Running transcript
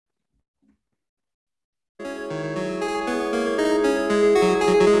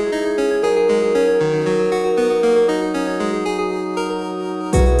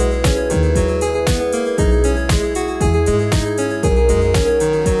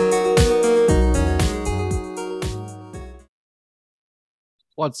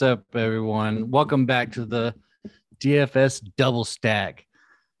What's up, everyone? Welcome back to the DFS Double Stack.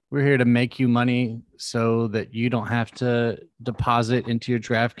 We're here to make you money so that you don't have to deposit into your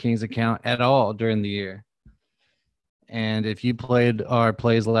DraftKings account at all during the year. And if you played our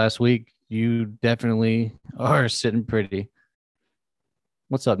plays last week, you definitely are sitting pretty.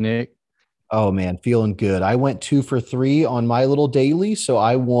 What's up, Nick? Oh man, feeling good. I went 2 for 3 on my little daily, so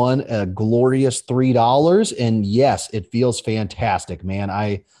I won a glorious $3. And yes, it feels fantastic, man.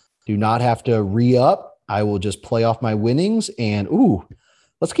 I do not have to re-up. I will just play off my winnings and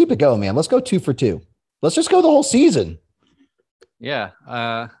let's keep it going, man. Let's go 2 for 2. Let's just go the whole season. Yeah,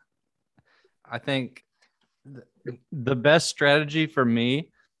 I think the best strategy for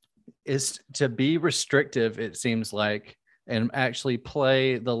me is to be restrictive, it seems like, and actually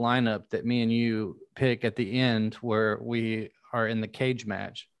play the lineup that me and you pick at the end where we are in the cage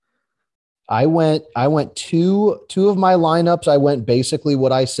match. I went two of my lineups. I went basically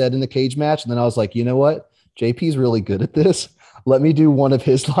what I said in the cage match, and then I was like, you know what? JP's really good at this. Let me do one of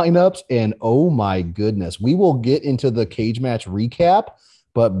his lineups, and oh my goodness, we will get into the cage match recap.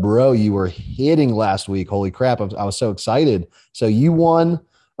 But bro, you were hitting last week. Holy crap! I was so excited. So you won.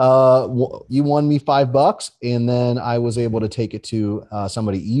 You won me $5, and then I was able to take it to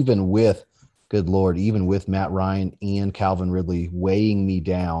somebody even with, good Lord, even with Matt Ryan and Calvin Ridley weighing me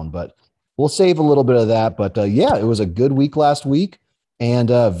down. But we'll save a little bit of that. But yeah, it was a good week last week, and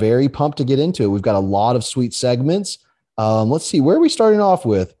very pumped to get into it. We've got a lot of sweet segments. Let's see, where are we starting off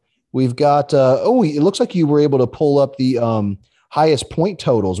with? We've got, it looks like you were able to pull up the highest point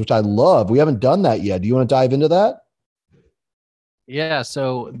totals, which I love. We haven't done that yet. Do you want to dive into that? Yeah,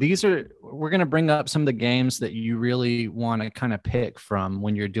 so we're going to bring up some of the games that you really want to kind of pick from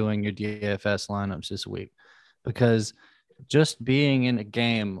when you're doing your DFS lineups this week, because just being in a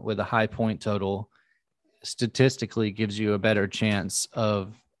game with a high point total statistically gives you a better chance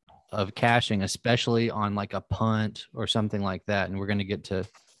of cashing, especially on like a punt or something like that. And we're going to get to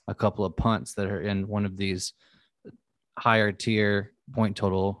a couple of punts that are in one of these higher tier point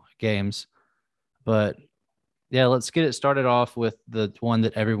total games. But yeah, let's get it started off with the one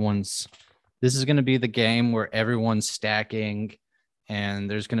that this is going to be the game where everyone's stacking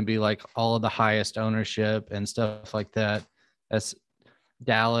and there's going to be like all of the highest ownership and stuff like that. That's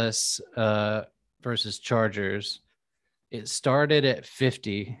Dallas versus Chargers. It started at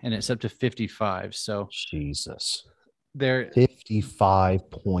 50 and it's up to 55. So Jesus. there, 55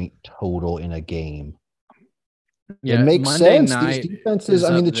 point total in a game. It yeah, makes Monday sense. These night defenses, is I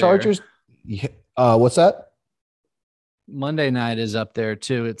mean, up the there. Chargers, yeah, what's that? Monday night is up there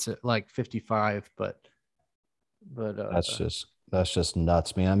too. It's at like 55, but That's just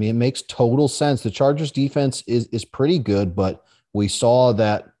nuts, man. I mean, it makes total sense. The Chargers defense is pretty good, but we saw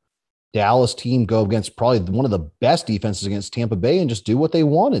that Dallas team go against probably one of the best defenses against Tampa Bay and just do what they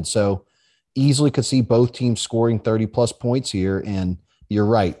wanted. So easily could see both teams scoring 30 plus points here. And you're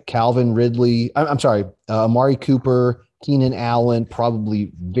right. Calvin Ridley, I'm sorry, Amari Cooper, Keenan Allen,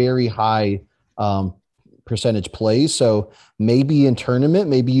 probably very high percentage plays. So maybe in tournament,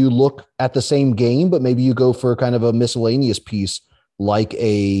 maybe you look at the same game, but maybe you go for kind of a miscellaneous piece like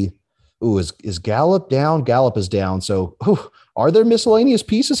is Gallup down? Gallup is down. So are there miscellaneous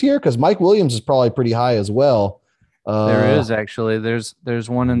pieces here? Because Mike Williams is probably pretty high as well. there Uh, is actually there's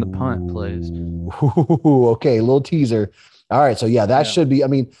one in the punt plays. okay, a little teaser. All right, so yeah, that Yeah. should be. I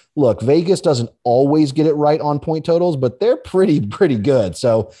mean, look, Vegas doesn't always get it right on point totals, but they're pretty good.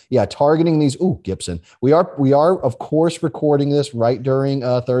 So yeah, targeting these. Ooh, Gibson. We are of course recording this right during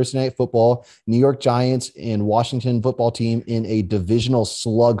Thursday Night Football. New York Giants and Washington Football Team in a divisional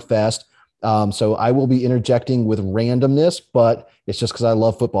slugfest. So I will be interjecting with randomness, but it's just because I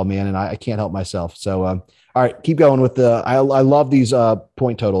love football, man, and I can't help myself. So all right, keep going with the. I love these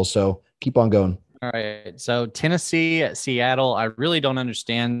point totals, so keep on going. All right. So Tennessee at Seattle. I really don't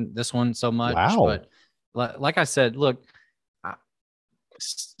understand this one so much, Wow, but like I said, look,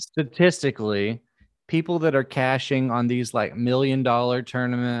 statistically, people that are cashing on these like $1 million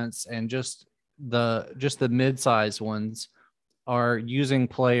tournaments and just the mid-sized ones are using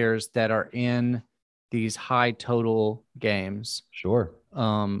players that are in these high total games. sure.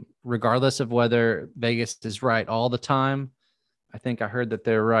 Regardless of whether Vegas is right all the time. I think I heard that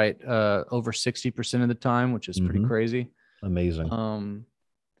they're right over 60% of the time, which is pretty Mm-hmm. crazy. Amazing. Um,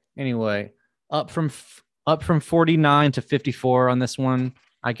 anyway, up from 49 to 54 on this one.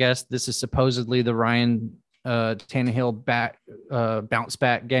 I guess this is supposedly the Ryan Tannehill bounce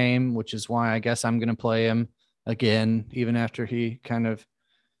back game, which is why I guess I'm going to play him again, even after he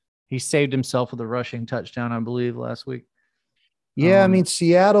saved himself with a rushing touchdown, I believe, last week. Yeah, I mean,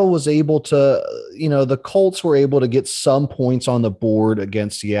 Seattle was able to, the Colts were able to get some points on the board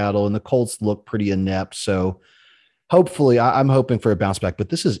against Seattle, and the Colts look pretty inept. So hopefully, I'm hoping for a bounce back. But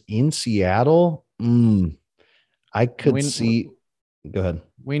this is in Seattle. I could we see. Go ahead.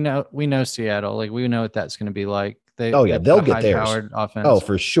 we know Seattle. Like we know what that's going to be like. Oh yeah, They've got they'll a get high theirs. powered Oh, offense.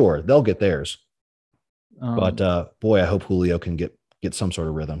 for sure, they'll get theirs. But Um, boy, I hope Julio can get some sort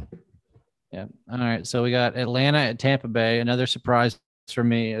of rhythm. yeah. All right. So we got Atlanta at Tampa Bay. Another surprise for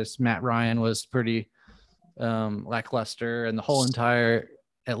me is Matt Ryan was pretty lackluster, and the whole entire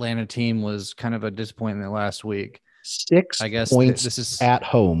Atlanta team was kind of a disappointment last week. Six I guess points this is at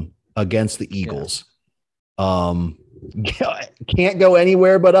home against the yeah. Eagles. Um, can't go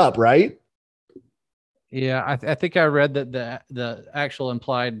anywhere but up, right? Yeah, I think I read that the actual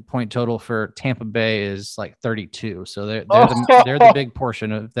implied point total for Tampa Bay is like 32. So they're the Oh, big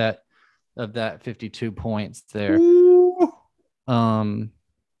portion of that 52 points there. ooh. Um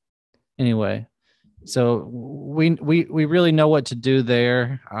anyway, so we really know what to do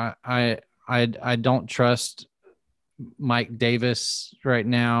there. I don't trust Mike Davis right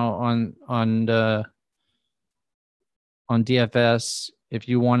now on DFS. If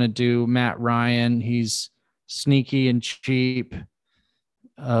you want to do Matt Ryan, he's sneaky and cheap.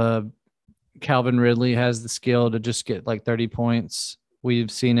 Uh, Calvin Ridley has the skill to just get like 30 points. We've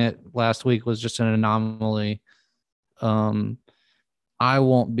seen it. Last week was just an anomaly. Um, I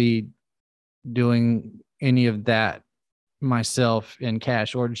won't be doing any of that myself in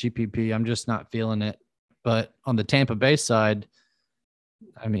cash or GPP. I'm just not feeling it. But on the Tampa Bay side,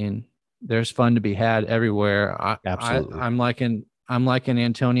 I mean, there's fun to be had everywhere. Absolutely. I'm liking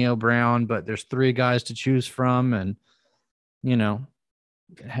Antonio Brown, but there's three guys to choose from, and you know,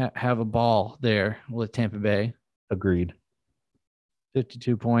 have a ball there with Tampa Bay. Agreed.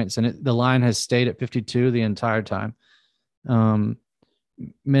 52 points, and the line has stayed at 52 the entire time. Um,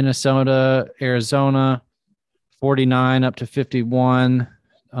 Minnesota, Arizona, 49 up to 51.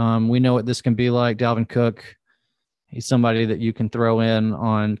 We know what this can be like. Dalvin Cook, he's somebody that you can throw in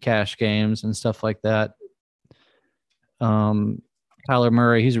on cash games and stuff like that. Kyler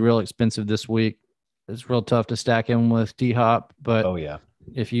Murray, he's real expensive this week. It's real tough to stack him with D Hop, but Oh yeah.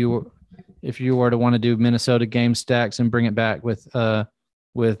 if you were to want to do Minnesota game stacks and bring it back with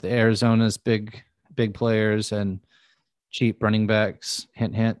Arizona's big players and cheap running backs,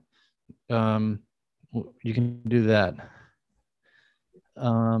 hint hint, um, you can do that.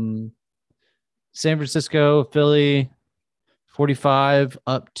 Um, San Francisco, Philly, 45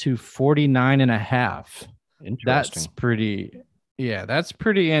 up to 49 and a half. That's Interesting. pretty, yeah, that's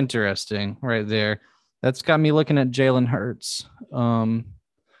pretty interesting right there. That's got me looking at Jalen Hurts.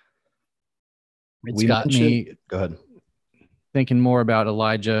 It's We got mentioned. me Go ahead. thinking more about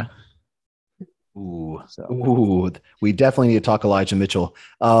Elijah. Ooh, So ooh. We definitely need to talk Elijah Mitchell.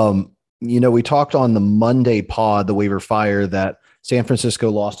 We talked on the Monday pod, the waiver fire, that San Francisco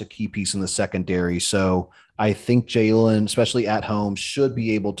lost a key piece in the secondary. So I think Jalen, especially at home, should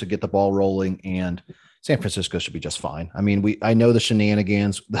be able to get the ball rolling, and San Francisco should be just fine. I mean, I know the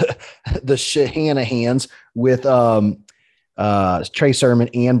shenanigans, the shenanigans with Trey Sermon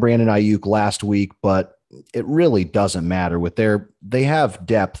and Brandon Ayuk last week, but it really doesn't matter. They have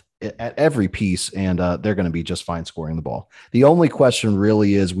depth at every piece, and they're going to be just fine scoring the ball. The only question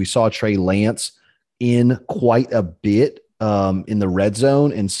really is we saw Trey Lance in quite a bit in the red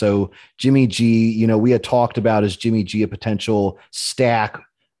zone. And so Jimmy G, we had talked about as Jimmy G a potential stack.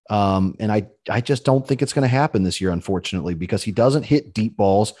 And I just don't think it's going to happen this year, unfortunately, because he doesn't hit deep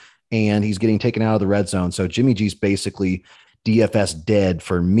balls and he's getting taken out of the red zone. So Jimmy G's basically DFS dead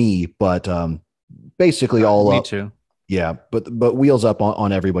for me, but basically all me up. too. Yeah, but wheels up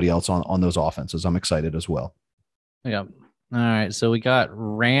on everybody else on those offenses. I'm excited as well. Yeah. All right. So we got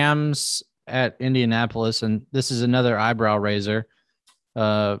Rams at Indianapolis, and this is another eyebrow raiser.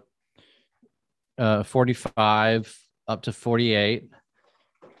 45 up to 48.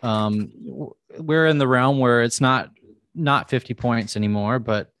 We're in the realm where it's not 50 points anymore,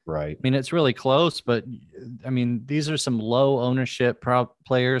 but Right. I mean, it's really close, but I mean, these are some low ownership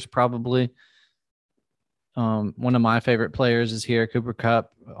players, probably. One of my favorite players is here, Cooper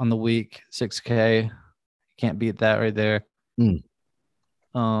Kupp on the week, 6K. Can't beat that right there. Mm.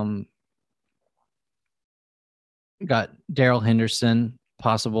 Got Daryl Henderson,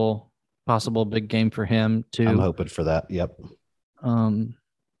 possible big game for him I'm too. hoping for that. Yep.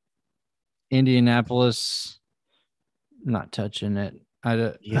 Indianapolis, not touching it.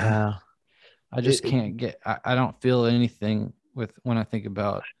 Yeah. I just can't get. I don't feel anything with when I think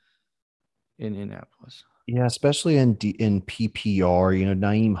about Indianapolis. Yeah, especially in PPR,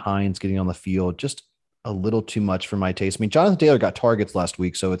 Naeem Hines getting on the field. Just a little too much for my taste. I mean, Jonathan Taylor got targets last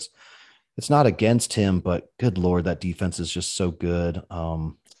week, so it's not against him, but good Lord, that defense is just so good.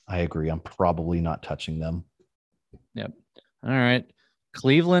 I agree. I'm probably not touching them. Yep. All right.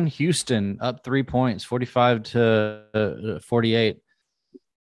 Cleveland, Houston up 3 points, 45 to 48.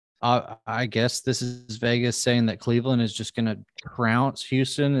 I guess this is Vegas saying that Cleveland is just going to trounce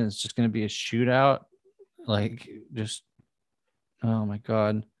Houston and it's just going to be a shootout. Like, just, oh my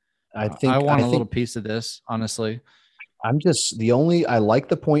God. I want a little piece of this, honestly. I like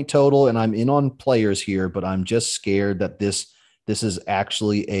the point total and I'm in on players here, but I'm just scared that this is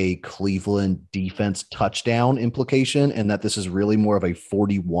actually a Cleveland defense touchdown implication and that this is really more of a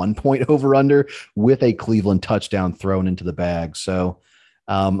 41 point over under with a Cleveland touchdown thrown into the bag. So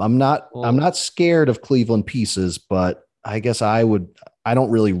I'm not scared of Cleveland pieces, but I guess I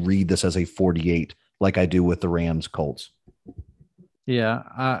don't really read this as a 48 like I do with the Rams Colts.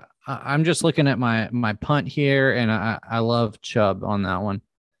 Yeah. I'm just looking at my punt here, and I love Chubb on that one.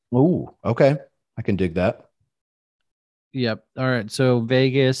 Ooh, okay. I can dig that. Yep. All right. So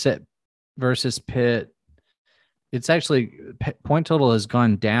Vegas versus Pitt. It's actually point total has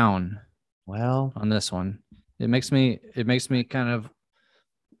gone down. Well, on this one, it makes me kind of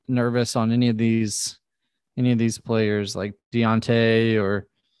nervous on any of these players like Deontay, or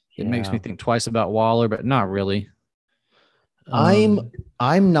it makes me think twice about Waller, but not really. I'm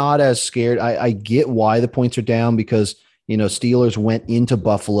not as scared. I get why the points are down because Steelers went into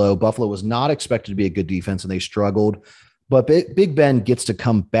Buffalo. Buffalo was not expected to be a good defense and they struggled. But Big Ben gets to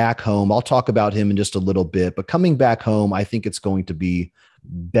come back home. I'll talk about him in just a little bit. But coming back home, I think it's going to be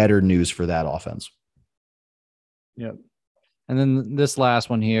better news for that offense. Yep. And then this last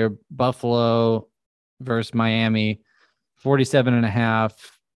one here, Buffalo versus Miami, 47.5,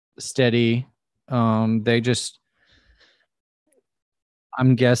 steady. I'm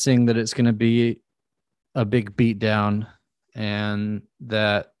guessing that it's going to be a big beatdown and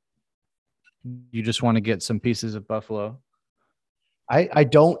that you just want to get some pieces of Buffalo. I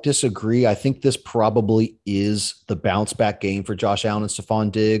don't disagree. I think this probably is the bounce back game for Josh Allen and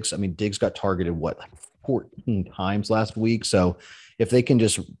Stephon Diggs. I mean, Diggs got targeted, like 14 times last week. So if they can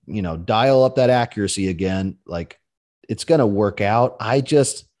just, dial up that accuracy again, like it's going to work out. I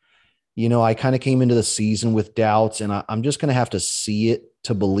just, I kind of came into the season with doubts and I'm just going to have to see it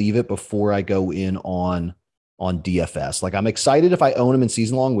to believe it before I go in on DFS. Like I'm excited if I own them in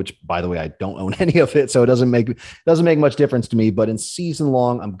season long, which by the way, I don't own any of it. So it doesn't make much difference to me, but in season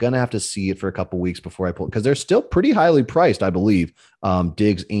long, I'm going to have to see it for a couple weeks before I pull it. Cause they're still pretty highly priced, I believe,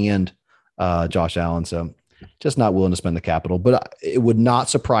 Diggs and Josh Allen. So just not willing to spend the capital, but it would not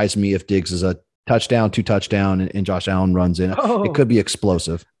surprise me if Diggs is a touchdown, 2 touchdown and Josh Allen runs in. Oh. It could be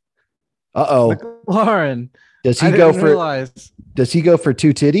explosive. McLaurin. Does he go for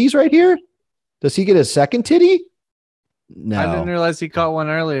 2 titties right here? Does he get a second titty? No. I didn't realize he caught one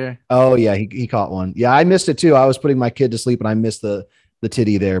earlier. Oh yeah, he caught one. Yeah, I missed it too. I was putting my kid to sleep and I missed the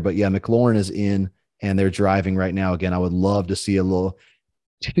titty there. But yeah, McLaurin is in and they're driving right now. Again, I would love to see a little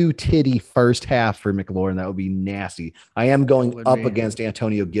 2 titty first half for McLaurin. That would be nasty. I am going up against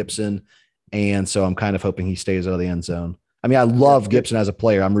Antonio Gibson, and so I'm kind of hoping he stays out of the end zone. I mean, I love Gibson as a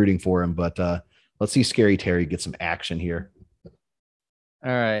player. I'm rooting for him, but let's see Scary Terry get some action here.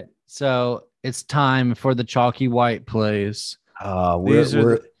 All right. So it's time for the chalky white plays.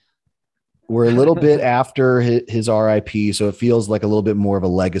 We're a little bit after his RIP, so it feels like a little bit more of a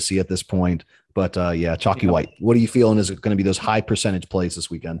legacy at this point. But yeah, chalky white. What are you feeling is going to be those high percentage plays this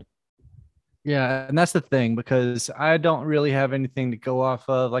weekend? Yeah, and that's the thing, because I don't really have anything to go off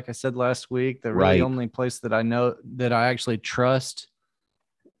of. Like I said last week, the really only place that I know that I actually trust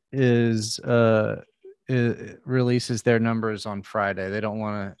is it releases their numbers on Friday. They don't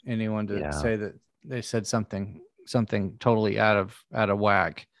want anyone to say that they said something totally out of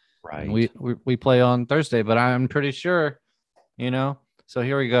whack. Right. And we play on Thursday, but I'm pretty sure, So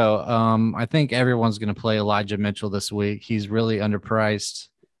here we go. I think everyone's going to play Elijah Mitchell this week. He's really underpriced.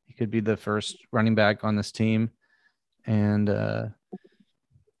 He could be the first running back on this team, and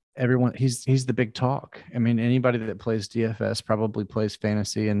everyone he's the big talk. I mean, anybody that plays DFS probably plays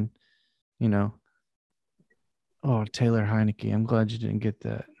fantasy, and oh, Taylor Heineke. I'm glad you didn't get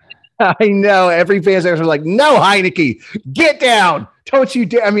that. I know every fans was like, no, Heineke, get down. Don't you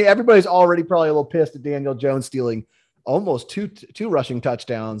dare. I mean, everybody's already probably a little pissed at Daniel Jones stealing almost two rushing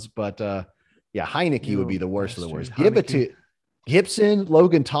touchdowns, but yeah, Heineke would be the worst of the worst. Give it to Gibson,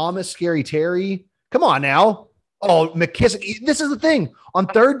 Logan Thomas, Scary Terry. Come on now. Oh, McKissick. This is the thing. On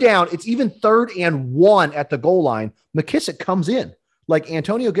third down, it's even 3rd and 1 at the goal line. McKissick comes in. Like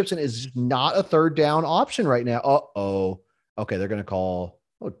Antonio Gibson is not a third down option right now. Uh-oh. Okay, they're going to call.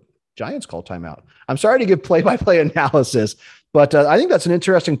 Oh, Giants call timeout. I'm sorry to give play-by-play analysis, but I think that's an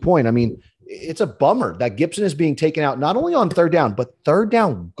interesting point. I mean, it's a bummer that Gibson is being taken out not only on third down, but third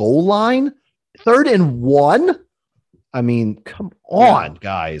down goal line, 3rd and 1. I mean, come on,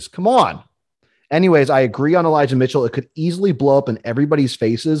 guys. Come on. Anyways, I agree on Elijah Mitchell. It could easily blow up in everybody's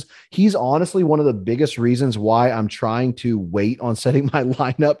faces. He's honestly one of the biggest reasons why I'm trying to wait on setting my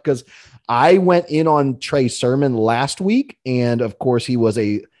lineup, because I went in on Trey Sermon last week, and of course, he was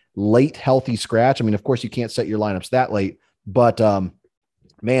a late healthy scratch. I mean, of course, you can't set your lineups that late, but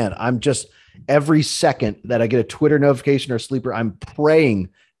man, I'm just every second that I get a Twitter notification or sleeper, I'm praying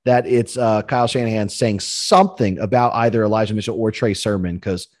that it's Kyle Shanahan saying something about either Elijah Mitchell or Trey Sermon,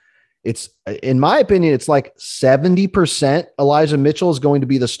 because it's, in my opinion, it's like 70% Elijah Mitchell is going to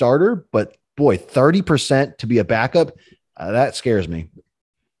be the starter, but boy, 30% to be a backup. That scares me.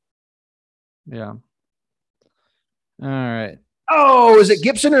 Yeah. All right. Oh, is it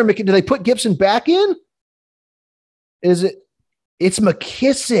Gibson or do they put Gibson back in? Is it? It's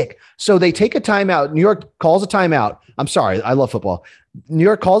McKissick. So they take a timeout. New York calls a timeout. I'm sorry. I love football. New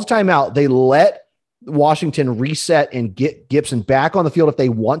York calls a timeout. They let Washington reset and get Gibson back on the field if they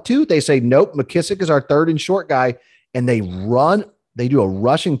want to. They say, nope, McKissick is our 3rd and short guy. And they do a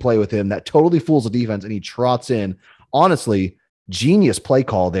rushing play with him that totally fools the defense, and he trots in. Honestly, genius play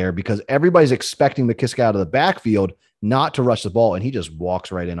call there, because everybody's expecting McKissick out of the backfield not to rush the ball, and he just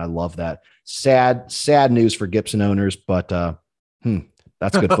walks right in. I love that. Sad news for Gibson owners, but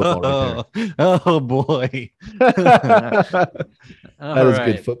that's good football right there. Oh boy. That is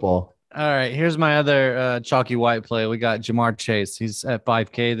good football. All right, here's my other chalky white play. We got Jamar Chase. He's at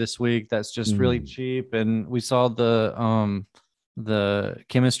 5K this week. That's just really cheap. And we saw the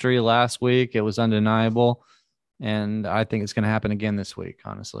chemistry last week. It was undeniable. And I think it's going to happen again this week,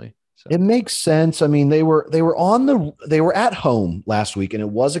 honestly. So. It makes sense. I mean, they were at home last week, and it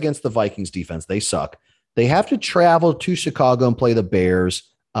was against the Vikings defense. They suck. They have to travel to Chicago and play the Bears.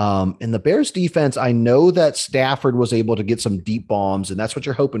 And the Bears defense, I know that Stafford was able to get some deep bombs, and that's what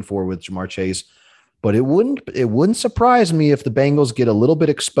you're hoping for with Jamar Chase. But it wouldn't surprise me if the Bengals get a little bit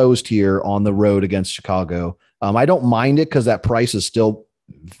exposed here on the road against Chicago. I don't mind it, because that price is still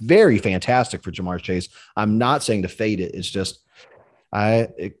very fantastic for Jamar Chase. I'm not saying to fade it. It's just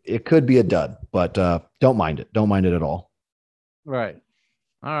it could be a dud, but don't mind it. Don't mind it at all. Right.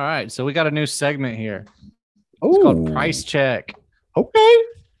 All right. So we got a new segment here. It's called Price Check. Okay.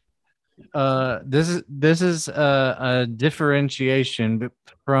 This is a differentiation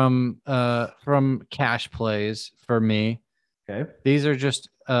from cash plays for me. Okay. These are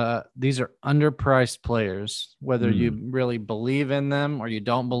underpriced players, whether you really believe in them or you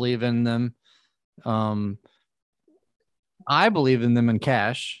don't believe in them. I believe in them in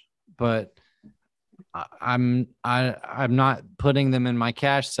cash, but I'm not putting them in my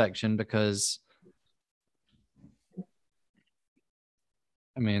cash section because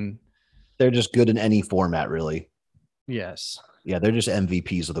I mean, they're just good in any format, really. Yes. Yeah, they're just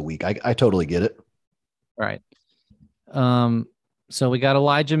MVPs of the week. I totally get it. Right. So we got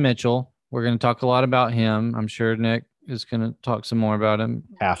Elijah Mitchell. We're going to talk a lot about him. I'm sure Nick is going to talk some more about him.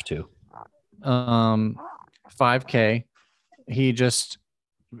 Have to. 5K. He just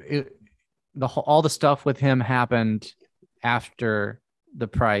all the stuff with him happened after the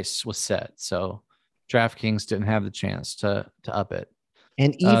price was set. So DraftKings didn't have the chance to up it.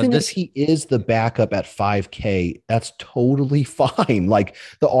 And even if he is the backup at 5K, that's totally fine. Like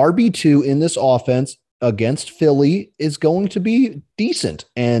the RB2 in this offense against Philly is going to be decent.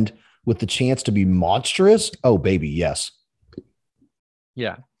 And with the chance to be monstrous, oh, baby, yes.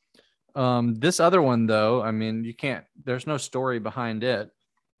 Yeah. This other one, though, I mean, there's no story behind it.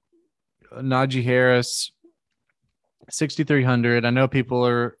 Najee Harris, 6,300. I know people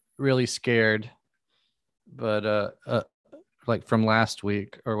are really scared, but like from last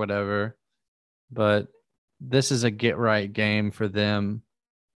week or whatever, but this is a get right game for them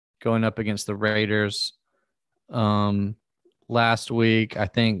going up against the Raiders. Last week, I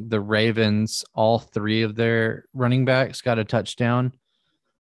think the Ravens, all three of their running backs got a touchdown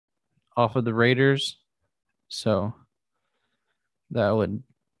off of the Raiders. So that would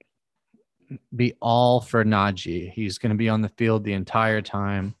be all for Najee. He's going to be on the field the entire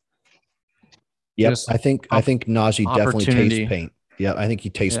time. Yes, I think Najee definitely tastes paint. Yeah, I think he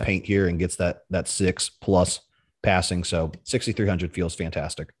tastes paint here and gets that 6+ passing. So 6,300 feels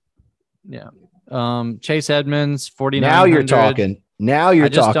fantastic. Yeah. Chase Edmonds, 4,900. Now you're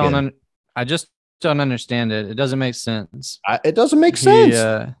talking. I just don't understand it. It doesn't make sense. It doesn't make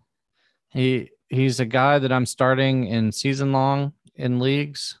sense. He's a guy that I'm starting in season long in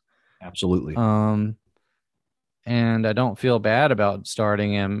leagues. Absolutely. And and I don't feel bad about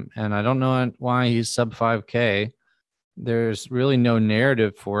starting him. And I don't know why he's sub 5K. There's really no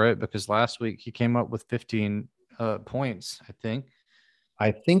narrative for it because last week he came up with 15 points, I think.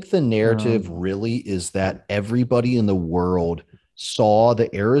 I think the narrative really is that everybody in the world saw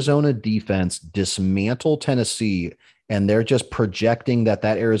the Arizona defense dismantle Tennessee, and they're just projecting that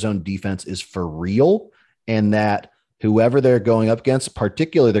Arizona defense is for real, and that whoever they're going up against,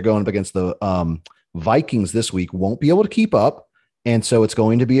 particularly they're going up against the Vikings this week, won't be able to keep up. And so it's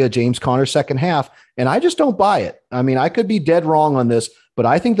going to be a James Conner second half. And I just don't buy it. I mean, I could be dead wrong on this, but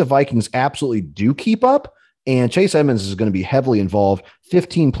I think the Vikings absolutely do keep up. And Chase Edmonds is going to be heavily involved.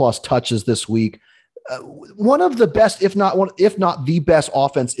 15 plus touches this week. One of the best, if not the best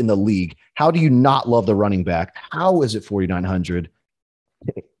offense in the league. How do you not love the running back? How is it 4,900?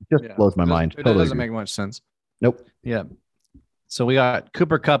 It just blows my mind. It doesn't make much sense. Nope. Yeah. So we got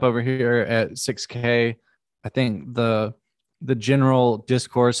Cooper Kupp over here at 6K. I think the general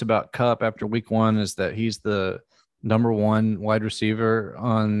discourse about Kupp after week 1 is that he's the number 1 wide receiver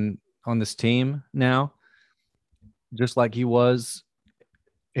on this team now, just like he was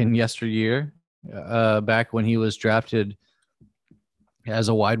in yesteryear, back when he was drafted as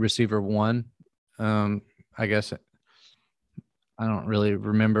a wide receiver 1. I guess I don't really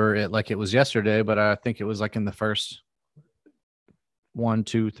remember it like it was yesterday, but I think it was like in the first 1,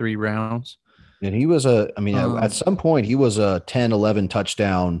 2, 3 rounds. And he was at some point he was a 10, 11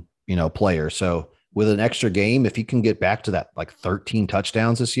 touchdown, player. So with an extra game, if he can get back to that like 13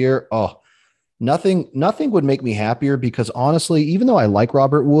 touchdowns this year, nothing would make me happier, because honestly, even though I like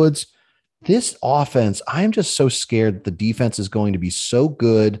Robert Woods, this offense, I'm just so scared that the defense is going to be so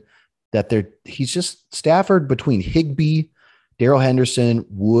good that he's just Stafford between Higbee, Darrell Henderson,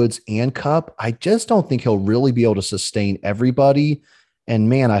 Woods, and Kupp. I just don't think he'll really be able to sustain everybody. And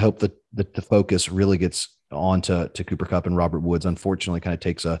man, I hope that the focus really gets on to Cooper Kupp, and Robert Woods, unfortunately, kind of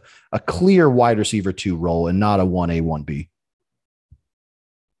takes a clear wide receiver 2 role and not a 1A, 1B.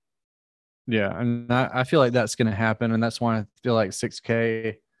 Yeah, and I feel like that's going to happen, and that's why I feel like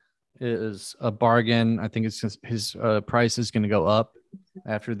 6K is a bargain. I think it's just his price is going to go up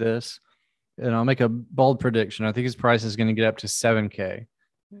after this, and I'll make a bold prediction. I think his price is going to get up to 7K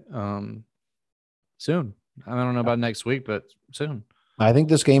soon. I don't know about next week, but soon. I think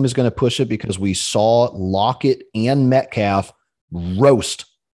this game is going to push it because we saw Lockett and Metcalf roast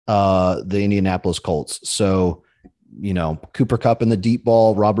the Indianapolis Colts. So, Cooper Kupp in the deep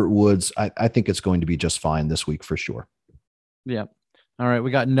ball, Robert Woods, I think it's going to be just fine this week for sure. Yeah. All right. We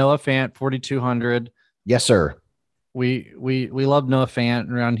got Noah Fant, 4,200. Yes, sir. We love Noah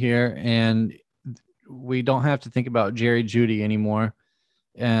Fant around here, and we don't have to think about Jerry Jeudy anymore.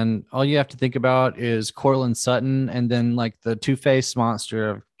 And all you have to think about is Cortland Sutton, and then like the two-faced monster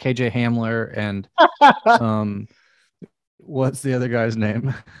of KJ Hamler and what's the other guy's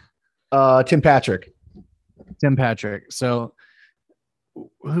name? Tim Patrick. So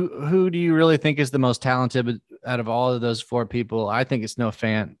who do you really think is the most talented out of all of those 4 people? I think it's Noah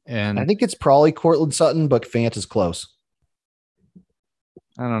Fant, and I think it's probably Cortland Sutton, but Fant is close.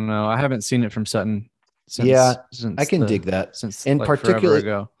 I don't know. I haven't seen it from Sutton. Since I can dig that. And like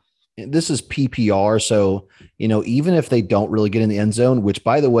particularly, this is PPR. So, even if they don't really get in the end zone, which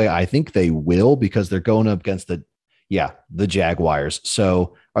by the way, I think they will, because they're going up against the Jaguars.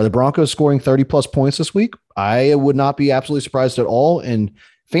 So are the Broncos scoring 30 plus points this week? I would not be absolutely surprised at all. And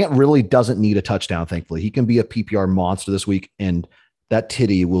Fant really doesn't need a touchdown. Thankfully, he can be a PPR monster this week, and that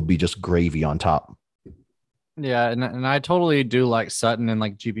titty will be just gravy on top. Yeah. And I totally do like Sutton and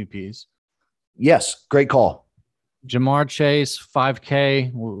like GPPs. Yes, great call. Jamar Chase,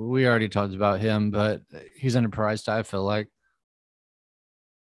 5K. We already talked about him, but he's underpriced, I feel like.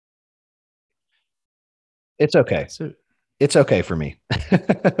 It's okay. It's okay for me.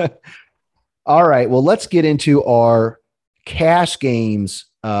 All right. Well, let's get into our cash games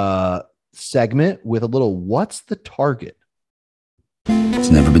segment with a little what's the target? It's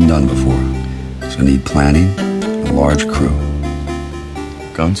never been done before. So need planning and a large crew.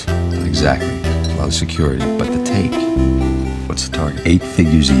 Guns? Not exactly. A lot of security. But the take. What's the target? 8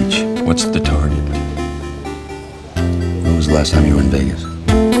 figures each. What's the target? When was the last time you were in Vegas?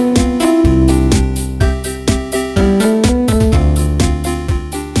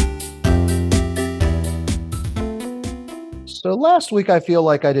 So last week, I feel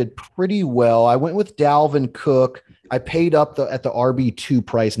like I did pretty well. I went with Dalvin Cook. I paid up at the RB2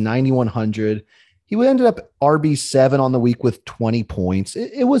 price, 9,100. He ended up RB7 on the week with 20 points.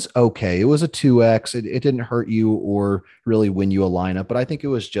 It was okay. It was a 2X. It didn't hurt you or really win you a lineup, but I think it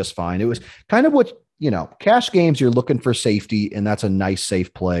was just fine. It was kind of what, cash games, you're looking for safety, and that's a nice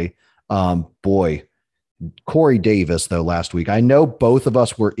safe play. Boy, Corey Davis, though, last week. I know both of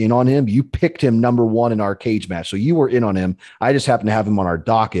us were in on him. You picked him number one in our cage match, so you were in on him. I just happened to have him on our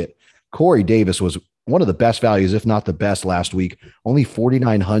docket. Corey Davis was one of the best values, if not the best, last week. Only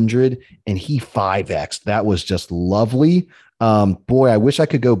 4,900, and he 5x. That was just lovely. Boy, I wish I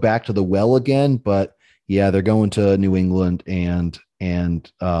could go back to the well again, but yeah, they're going to New England, and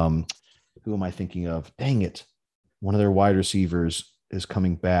who am I thinking of? Dang it. One of their wide receivers is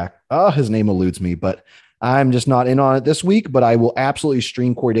coming back. Oh, his name eludes me, but I'm just not in on it this week, but I will absolutely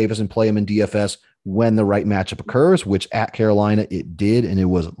stream Corey Davis and play him in DFS when the right matchup occurs, which at Carolina it did, and it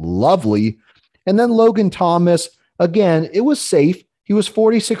was lovely. And then Logan Thomas, again, it was safe. He was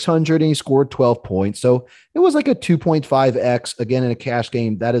 4,600 and he scored 12 points. So it was like a 2.5x again in a cash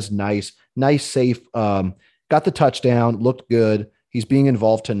game. That is nice. Nice, safe. Got the touchdown, looked good. He's being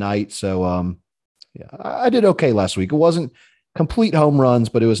involved tonight. So yeah, I did okay last week. It wasn't complete home runs,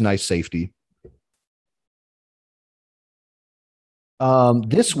 but it was nice safety.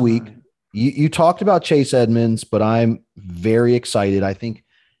 This week, you talked about Chase Edmonds, but I'm very excited. I think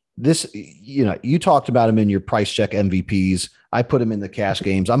you talked about him in your price check MVPs. I put him in the cash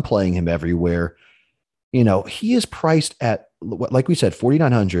games. I'm playing him everywhere. He is priced at, like we said,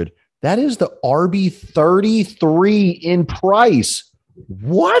 4,900. That is the RB 33 in price.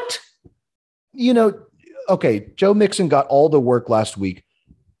 What? Okay, Joe Mixon got all the work last week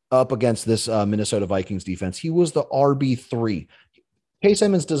up against this Minnesota Vikings defense. He was the RB3. Chase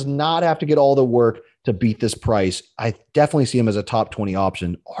Edmonds does not have to get all the work to beat this price. I definitely see him as a top 20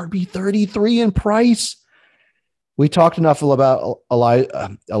 option. RB 33 in price. We talked enough about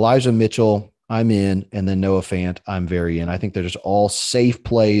Elijah Mitchell. I'm in, and then Noah Fant. I'm very in. I think they're just all safe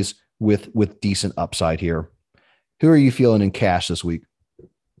plays with decent upside here. Who are you feeling in cash this week?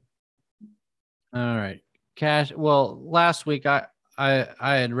 All right, cash. Well, last week I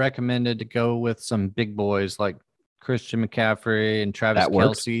had recommended to go with some big boys like Christian McCaffrey and Travis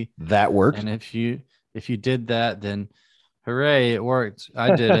Kelce. That worked. And if you did that, then hooray, it worked.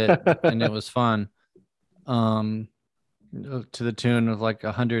 I did it and it was fun. To the tune of like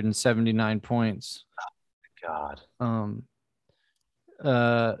 179 points. Oh my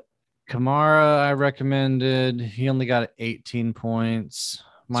God. Kamara, I recommended. He only got 18 points.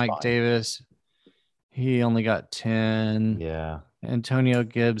 Mike Davis, he only got 10. Yeah. Antonio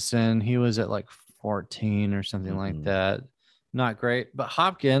Gibson, he was at like 14 or something like that. Not great, but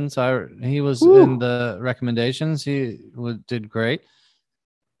Hopkins, he was in the recommendations. He did great.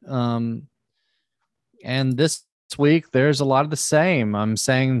 And this week there's a lot of the same. I'm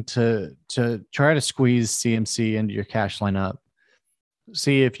saying to try to squeeze CMC into your cash lineup.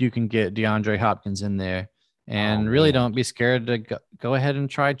 See if you can get DeAndre Hopkins in there, and really don't be scared to go ahead and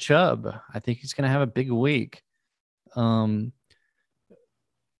try Chubb. I think he's going to have a big week. You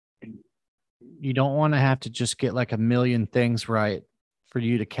don't want to have to just get like a million things right for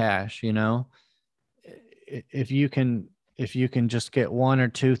you to cash, If you can just get one or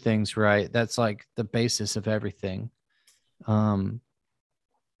two things right, that's like the basis of everything.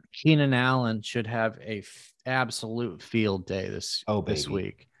 Keenan Allen should have a absolute field day this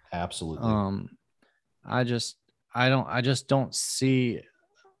week. Absolutely. I just don't see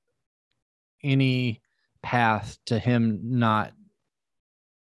any path to him not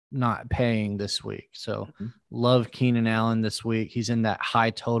paying this week. So love Keenan Allen this week. He's in that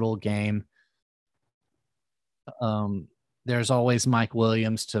high total game. There's always Mike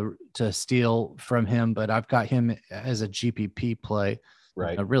Williams to steal from him, but I've got him as a GPP play,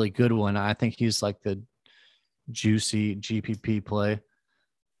 right? A really good one. I think he's like the juicy GPP play.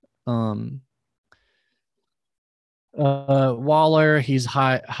 Waller, he's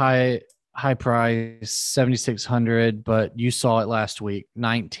high price, 7,600, but you saw it last week,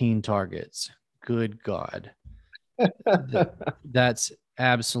 19 targets. Good God. That's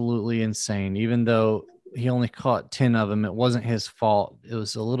absolutely insane. Even though he only caught 10 of them, it wasn't his fault. It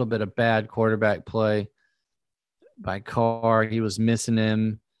was a little bit of bad quarterback play by Carr. He was missing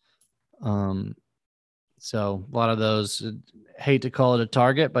him. So a lot of those, hate to call it a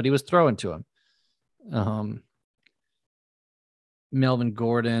target, but he was throwing to him. Melvin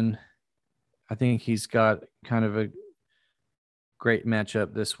Gordon, I think he's got kind of a great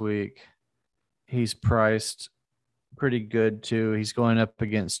matchup this week. He's priced pretty good too. He's going up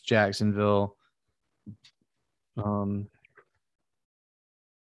against Jacksonville.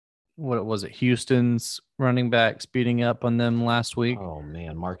 What was it? Houston's running backs beating up on them last week. Oh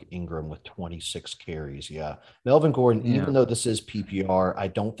man, Mark Ingram with 26 carries. Yeah. Melvin Gordon, even though this is PPR, I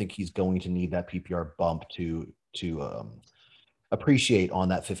don't think he's going to need that PPR bump to appreciate on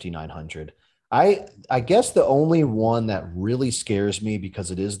that 5,900. I guess the only one that really scares me because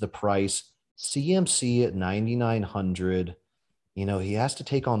it is the price, CMC at 9,900. He has to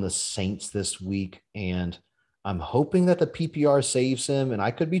take on the Saints this week, and I'm hoping that the PPR saves him, and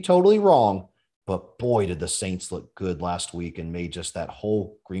I could be totally wrong, but boy, did the Saints look good last week and made just that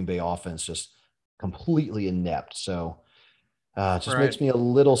whole Green Bay offense just completely inept. So it just makes me a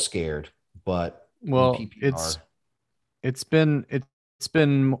little scared, but in Well, PPR. it's been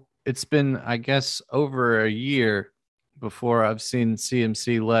I guess over a year before I've seen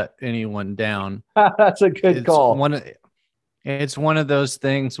CMC let anyone down. That's a good call. It's one of those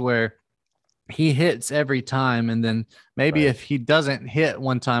things where he hits every time, and then maybe if he doesn't hit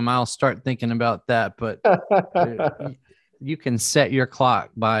one time, I'll start thinking about that. But you can set your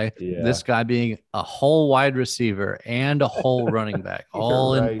clock by this guy being a whole wide receiver and a whole running back,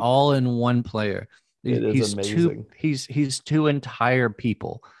 all in one player. He's amazing. He's two entire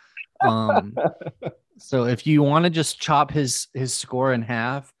people. So if you want to just chop his score in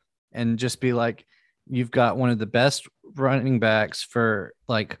half and just be like, you've got one of the best running backs for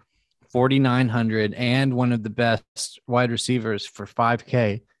like 4,900 and one of the best wide receivers for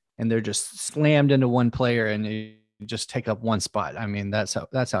 5K, and they're just slammed into one player and you just take up one spot. I mean, that's how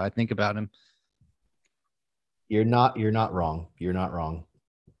I think about him. You're not wrong. You're not wrong.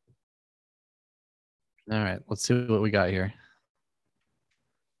 All right, let's see what we got here.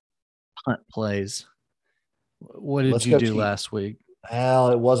 Punt plays. What did you do last week?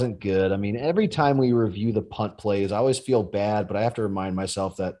 Well, it wasn't good. I mean, every time we review the punt plays, I always feel bad, but I have to remind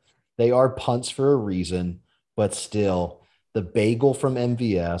myself that they are punts for a reason. But still, the bagel from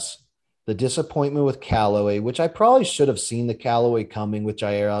MVS, the disappointment with Callaway, which I probably should have seen the Callaway coming with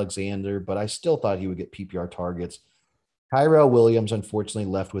Jair Alexander, but I still thought he would get PPR targets. Tyrell Williams, unfortunately,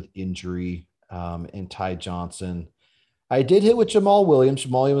 left with injury, and Ty Johnson. I did hit with Jamal Williams.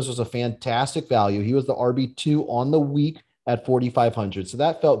 Jamal Williams was a fantastic value. He was the RB2 on the week at 4,500. So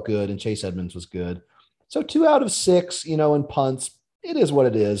that felt good. And Chase Edmonds was good. So 2 out of 6, in punts, it is what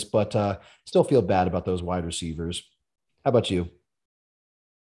it is, but still feel bad about those wide receivers. How about you?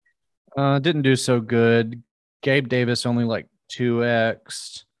 Didn't do so good. Gabe Davis only like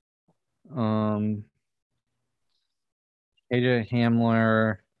 2x. AJ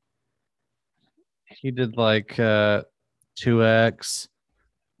Hamler, he did like 2x.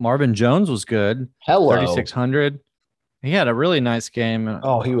 Marvin Jones was good. 3,600. He had a really nice game.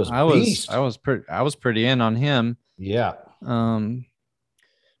 Oh, he was beast. I was pretty in on him. Yeah.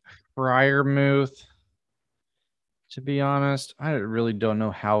 Freiermuth. To be honest, I really don't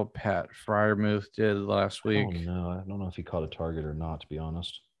know how Pat Freiermuth did last week. Oh no, I don't know if he caught a target or not. To be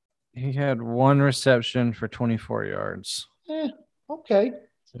honest, he had 1 reception for 24 yards. Okay.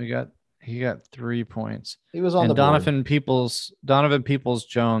 So he got 3 points. He was on the board. Donovan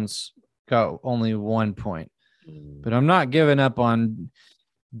Peoples-Jones got only 1 point. But I'm not giving up on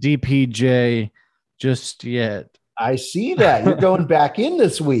DPJ just yet. I see that. You're going back in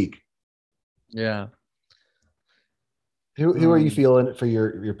this week. Yeah. Who are you feeling for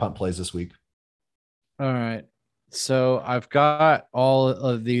your punt plays this week? All right. So I've got all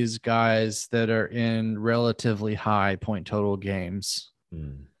of these guys that are in relatively high point total games.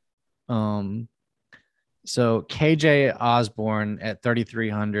 So KJ Osborne at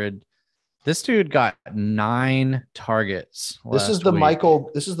 3,300. This dude got 9 targets. This is the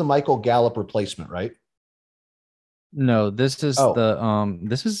Michael Gallup replacement, right? No, this is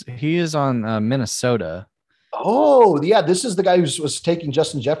he is on Minnesota. Oh, yeah. This is the guy who was taking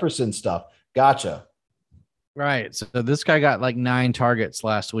Justin Jefferson stuff. Gotcha. Right. So this guy got like 9 targets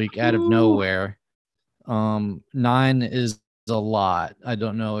last week out of nowhere. 9 is a lot. I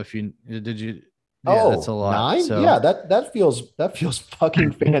don't know if you did you. Yeah, that's a lot. 9? So, yeah, that feels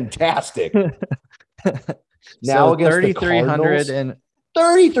fucking fantastic. Now so against 3,300 and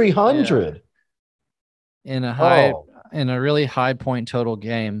 3,300 in a really high point total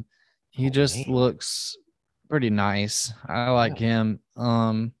game. He looks pretty nice. I like him.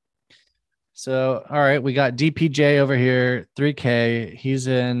 So all right, we got DPJ over here, 3K. He's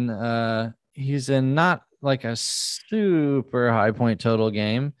in not like a super high point total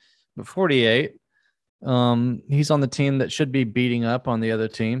game, but 48. He's on the team that should be beating up on the other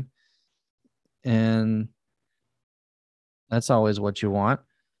team. And that's always what you want.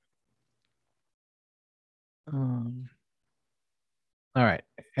 All right.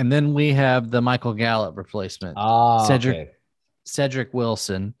 And then we have the Michael Gallup replacement. Cedric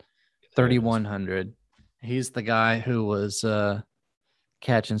Wilson, 3,100. He's the guy who was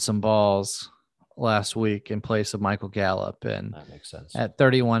catching some balls last week in place of Michael Gallup. And that makes sense. At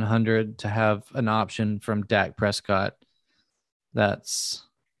 3,100 to have an option from Dak Prescott, that's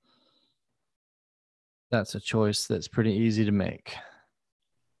a choice that's pretty easy to make.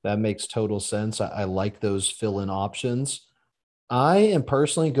 That makes total sense. I like those fill-in options. I am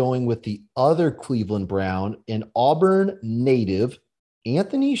personally going with the other Cleveland Brown, an Auburn native,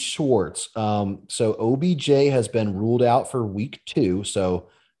 Anthony Schwartz. So OBJ has been ruled out for week 2. So,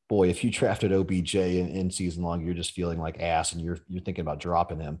 boy, if you drafted OBJ in season long, you're just feeling like ass, and you're thinking about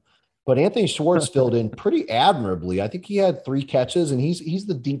dropping him. But Anthony Schwartz filled in pretty admirably. I think he had 3 catches, and he's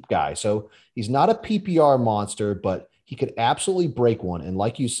the deep guy. So he's not a PPR monster, but he could absolutely break one. And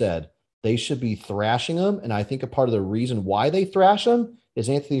like you said, they should be thrashing him. And I think a part of the reason why they thrash him is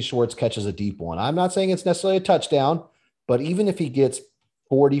Anthony Schwartz catches a deep one. I'm not saying it's necessarily a touchdown, but even if he gets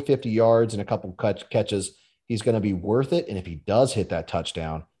 40, 50 yards and a couple catches, he's going to be worth it. And if he does hit that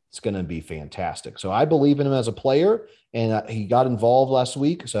touchdown, it's going to be fantastic. So I believe in him as a player, and he got involved last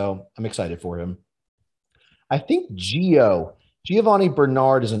week. So I'm excited for him. I think Giovanni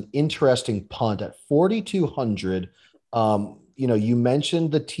Bernard is an interesting punt at 4,200. You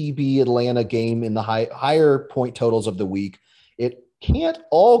mentioned the TB Atlanta game in the higher point totals of the week. It can't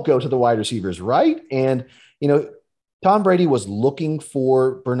all go to the wide receivers, right? And, Tom Brady was looking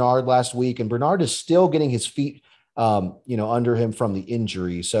for Bernard last week, and Bernard is still getting his feet, under him from the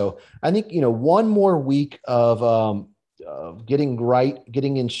injury. So I think, one more week of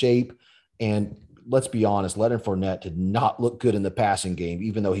getting in shape. And let's be honest, Leonard Fournette did not look good in the passing game,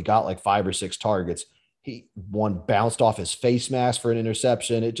 even though he got like 5 or 6 targets. One bounced off his face mask for an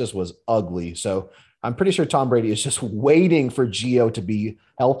interception. It just was ugly. So I'm pretty sure Tom Brady is just waiting for Gio to be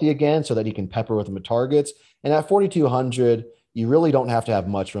healthy again so that he can pepper with him with targets. And at 4,200, you really don't have to have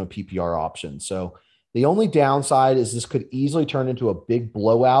much from a PPR option. So the only downside is this could easily turn into a big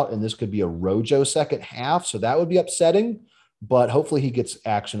blowout, and this could be a Rojo second half. So that would be upsetting, but hopefully he gets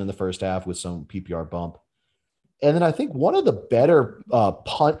action in the first half with some PPR bump. And then I think one of the better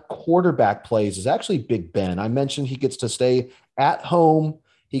punt quarterback plays is actually Big Ben. I mentioned he gets to stay at home.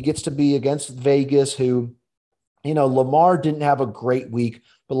 He gets to be against Vegas, who, Lamar didn't have a great week,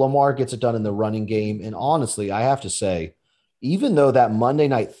 but Lamar gets it done in the running game. And honestly, I have to say, even though that Monday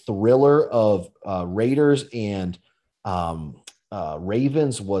night thriller of Raiders and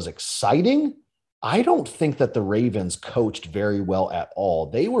Ravens was exciting, I don't think that the Ravens coached very well at all.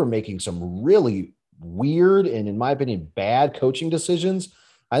 They were making some really weird and, in my opinion, bad coaching decisions.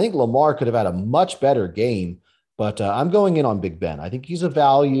 I think Lamar could have had a much better game, but I'm going in on Big Ben. I think he's a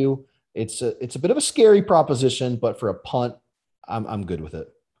value. It's a bit of a scary proposition, but for a punt, I'm good with it.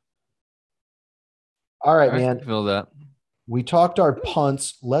 All right, man. I feel that. We talked our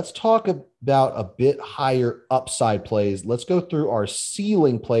punts. Let's talk about a bit higher upside plays. Let's go through our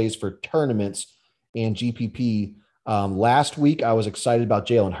ceiling plays for tournaments and GPP. Last week, I was excited about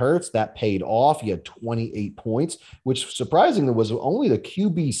Jalen Hurts. That paid off. He had 28 points, which surprisingly was only the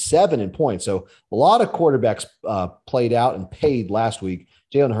QB7 in points. So a lot of quarterbacks played out and paid last week.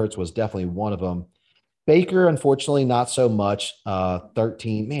 Jalen Hurts was definitely one of them. Baker, unfortunately, not so much.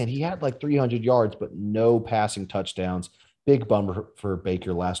 13. Man, he had like 300 yards, but no passing touchdowns. Big bummer for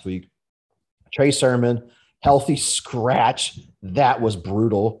Baker last week. Trey Sermon, healthy scratch. That was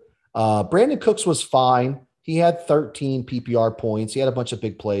brutal. Brandon Cooks was fine. He had 13 PPR points. He had a bunch of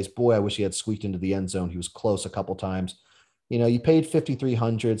big plays. Boy, I wish he had squeaked into the end zone. He was close a couple times. You paid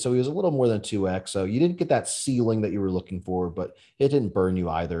 5,300, so he was a little more than 2x. So you didn't get that ceiling that you were looking for, but it didn't burn you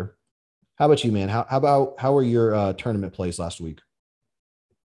either. How about you, man? How were your tournament plays last week?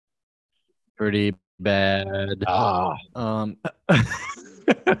 Pretty bad.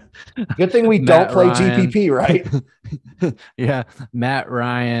 Good thing we don't play GPP, right? Yeah, Matt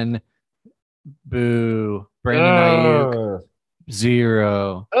Ryan, boo. Brandon Ayuk,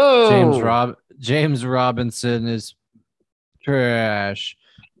 0. Oh, James Robinson is trash.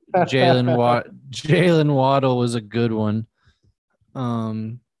 Jalen Waddle was a good one.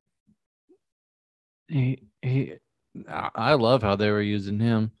 I love how they were using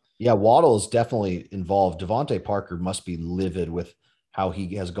him. Yeah, Waddle is definitely involved. Devontae Parker must be livid with how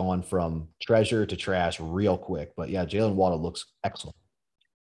he has gone from treasure to trash real quick. But yeah, Jalen Waddle looks excellent.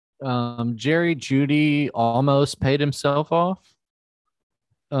 Jerry Jeudy almost paid himself off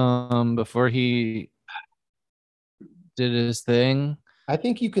before he did his thing. I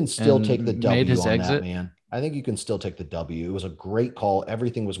think you can still take the W on exit. that, man. I think you can still take the W. It was a great call.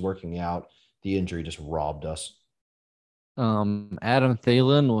 Everything was working out. The injury just robbed us. Adam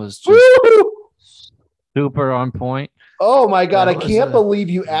Thielen was just super on point. Oh my God. I can't believe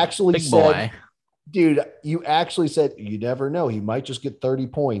you actually said, boy. Dude, you actually said you never know. He might just get 30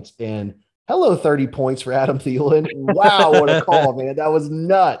 points. And hello, 30 points for Adam Thielen. Wow, what a call, man. That was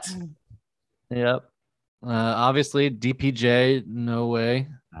nuts. Yep. Obviously, DPJ, no way.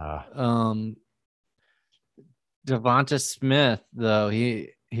 Devonta Smith, though,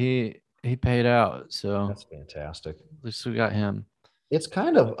 he he paid out. So That's fantastic. at least we got him. It's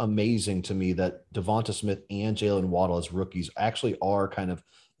kind of amazing to me that Devonta Smith and Jalen Waddle as rookies actually are kind of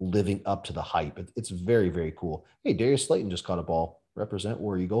living up to the hype. It's very, very cool. Hey, Darius Slayton just caught a ball. Represent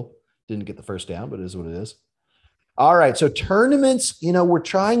War Eagle. Didn't get the first down, but it is what it is. All right. So tournaments, we're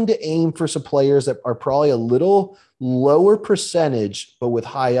trying to aim for some players that are probably a little lower percentage, but with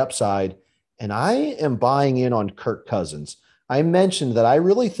high upside. And I am buying in on Kirk Cousins. I mentioned that I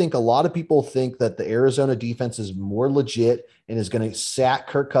really think a lot of people think that the Arizona defense is more legit and is going to sack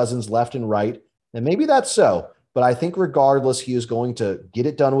Kirk Cousins left and right. And maybe that's so, but I think regardless, he is going to get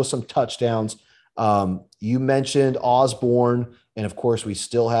it done with some touchdowns. You mentioned Osborne, and of course, we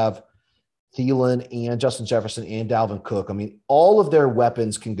still have Thielen and Justin Jefferson and Dalvin Cook. I mean, all of their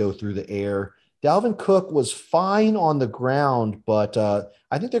weapons can go through the air. Dalvin Cook was fine on the ground, but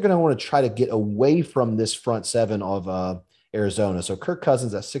I think they're going to want to try to get away from this front seven of Arizona. So Kirk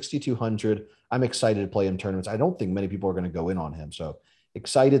Cousins at 6,200. I'm excited to play in tournaments. I don't think many people are going to go in on him. So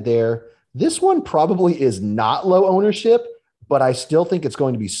excited there. This one probably is not low ownership, but I still think it's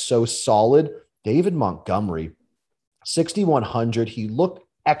going to be so solid. David Montgomery, 6,100. He looked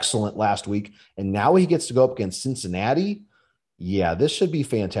excellent last week, and now he gets to go up against Cincinnati. Yeah, this should be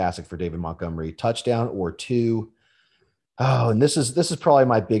fantastic for David Montgomery. Touchdown or two. Oh, and this is probably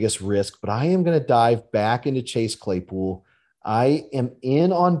my biggest risk, but I am going to dive back into Chase Claypool. I am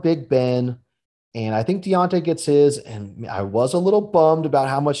in on Big Ben, and I think Deontay gets his, and I was a little bummed about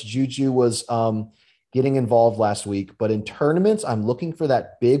how much Juju was getting involved last week. But in tournaments, I'm looking for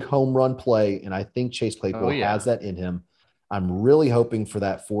that big home run play, and I think Chase Claypool has that in him. I'm really hoping for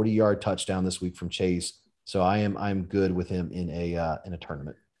that 40-yard touchdown this week from Chase. So I'm good with him in a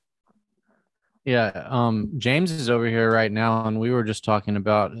tournament. Yeah, James is over here right now, and we were just talking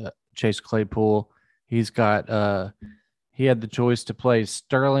about Chase Claypool. He's got he had the choice to play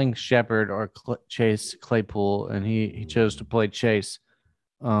Sterling Shepard or Chase Claypool, and he chose to play Chase.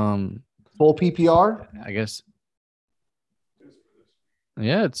 Full PPR, I guess.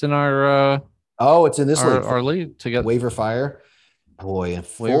 Yeah, it's in our. It's in this league. Our league together. Waiver fire, boy, and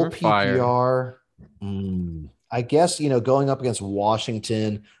full PPR. I guess going up against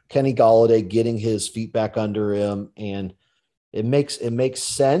Washington, Kenny Golladay getting his feet back under him, and it makes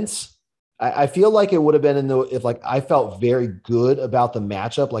sense. I feel like it would have been if like I felt very good about the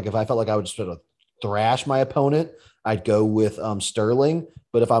matchup. Like if I felt like I would just sort of thrash my opponent, I'd go with Sterling.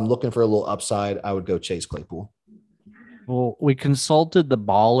 But if I'm looking for a little upside, I would go Chase Claypool. Well, we consulted the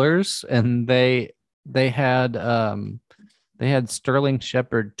ballers, and they had Sterling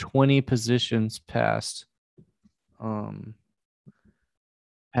Shepard 20 positions past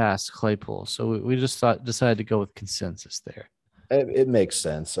Claypool. So we just decided to go with consensus there. It makes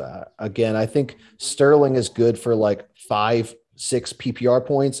sense. Again, I think Sterling is good for like 5-6 PPR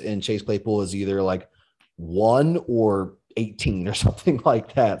points, and Chase Claypool is either like 1 or 18 or something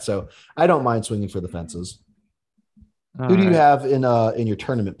like that. So I don't mind swinging for the fences. Who do you have in your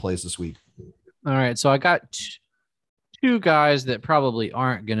tournament plays this week? All right, so I got two guys that probably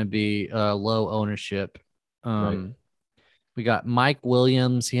aren't going to be low ownership. Right. We got Mike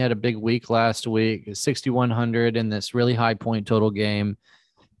Williams. He had a big week last week, 6,100 in this really high point total game.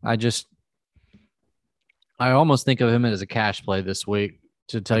 I almost think of him as a cash play this week,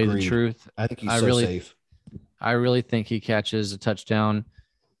 to tell you the truth. I think he's safe. I really think he catches a touchdown.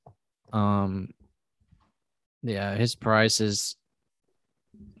 Yeah, his price is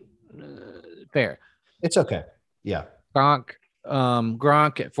fair. It's okay. Yeah. Gronk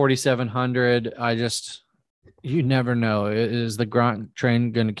at 4,700. You never know. Is the Gronk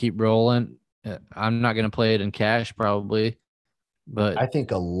train going to keep rolling? I'm not going to play it in cash probably, but I think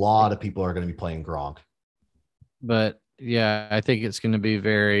a lot of people are going to be playing Gronk. But yeah, I think it's going to be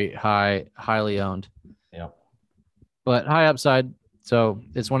very highly owned. Yeah. But high upside. So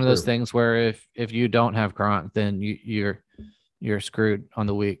it's one of those things where if you don't have Gronk, then you're screwed on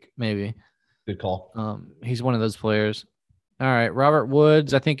the week, maybe. Good call. He's one of those players. All right, Robert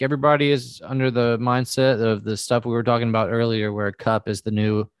Woods. I think everybody is under the mindset of the stuff we were talking about earlier, where Kupp is the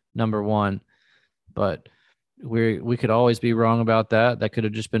new number one. But we could always be wrong about that. That could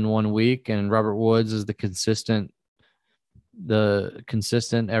have just been 1 week, and Robert Woods is the consistent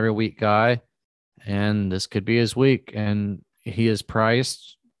every week guy, and this could be his week. And he is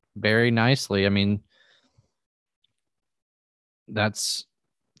priced very nicely. I mean, that's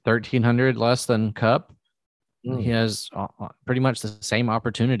 1,300 less than Kupp. He has pretty much the same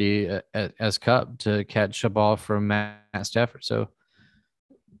opportunity as Kupp to catch a ball from Matt Stafford. So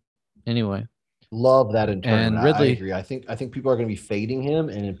anyway, love that in tournament. And Ridley, I agree. I think people are going to be fading him,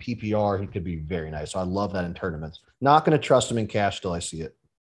 and in PPR he could be very nice. So I love that in tournaments. Not going to trust him in cash till I see it.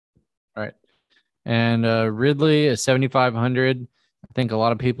 Right. And Ridley is 7,500. I think a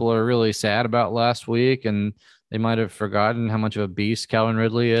lot of people are really sad about last week, and they might have forgotten how much of a beast Calvin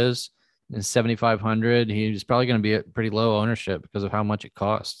Ridley is. In 7,500, he's probably going to be at pretty low ownership because of how much it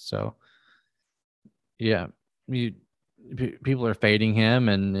costs. So, yeah, people are fading him,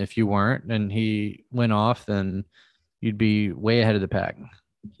 and if you weren't, and he went off, then you'd be way ahead of the pack.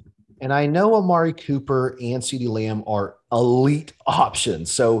 And I know Amari Cooper and CeeDee Lamb are elite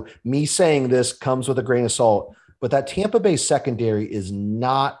options. So me saying this comes with a grain of salt, but that Tampa Bay secondary is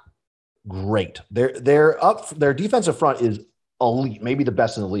not great. Their defensive front is elite, maybe the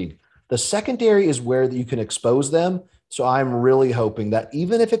best in the league. The secondary is where you can expose them. So I'm really hoping that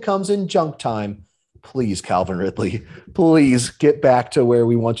even if it comes in junk time, please, Calvin Ridley, please get back to where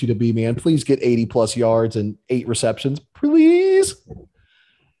we want you to be, man. Please get 80 plus yards and 8 receptions, please.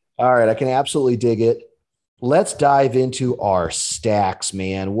 All right, I can absolutely dig it. Let's dive into our stacks,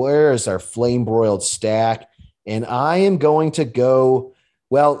 man. Where is our flame broiled stack? And I am going to go.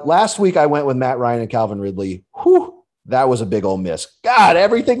 Well, last week I went with Matt Ryan and Calvin Ridley. Whew, that was a big old miss. God,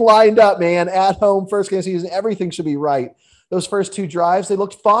 everything lined up, man. At home, first game of the season, everything should be right. Those first 2 drives, they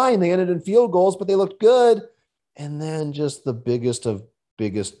looked fine. They ended in field goals, but they looked good. And then just the biggest of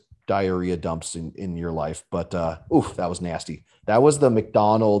biggest diarrhea dumps in your life. But oof, that was nasty. That was the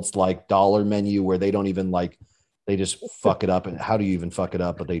McDonald's like dollar menu where they don't even like, they just fuck it up. And how do you even fuck it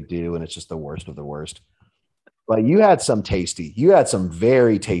up? But they do. And it's just the worst of the worst. But you had some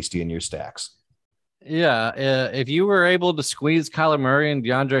very tasty in your stacks. Yeah. If you were able to squeeze Kyler Murray and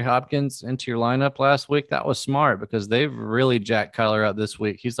DeAndre Hopkins into your lineup last week, that was smart because they've really jacked Kyler up this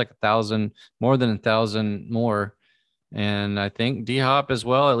week. He's like 1,000, more than 1,000 more. And I think D-Hop as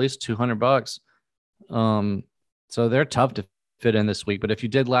well, at least $200. So they're tough to fit in this week. But if you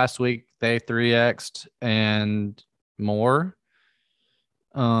did last week, they 3x'd and more.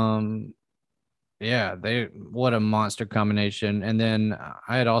 Yeah, what a monster combination. And then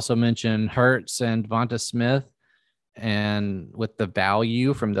I had also mentioned Hurts and Devonta Smith. And with the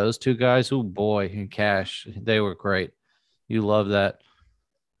value from those two guys, oh boy, in cash, they were great. You love that.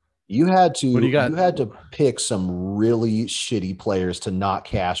 You had you had to pick some really shitty players to not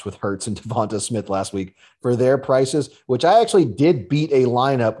cash with Hurts and Devonta Smith last week for their prices, which I actually did beat a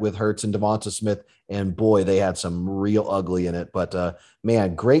lineup with Hurts and Devonta Smith, and boy, they had some real ugly in it. But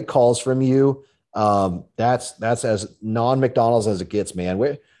man, great calls from you. That's as non-McDonald's as it gets, man.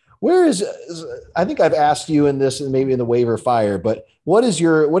 Where is I think I've asked you in this and maybe in the waiver fire, but what is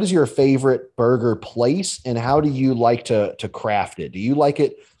your favorite burger place and how do you like to craft it? Do you like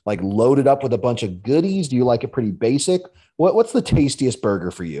it like loaded up with a bunch of goodies? Do you like it pretty basic? What's the tastiest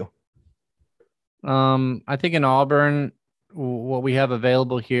burger for you? I think in Auburn, what we have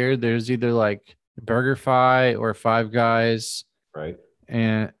available here, there's either like BurgerFi or Five Guys. Right.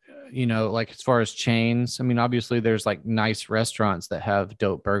 And, like as far as chains, I mean, obviously there's like nice restaurants that have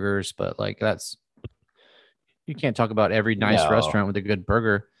dope burgers, but like you can't talk about every nice restaurant with a good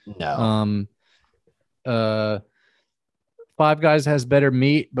burger. No. Five Guys has better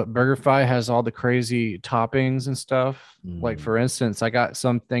meat, but BurgerFi has all the crazy toppings and stuff. Like for instance, I got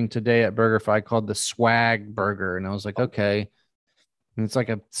something today at BurgerFi called the Swag Burger, and I was like, okay, and it's like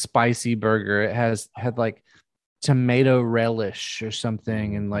a spicy burger. It had like tomato relish or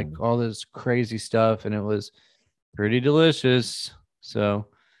something, and like all this crazy stuff, and it was pretty delicious. So,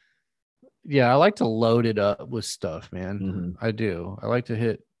 yeah, I like to load it up with stuff, man. Mm-hmm. I do. I like to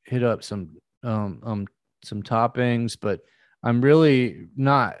hit up some toppings, but I'm really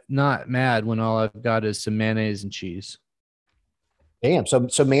not mad when all I've got is some mayonnaise and cheese. Damn.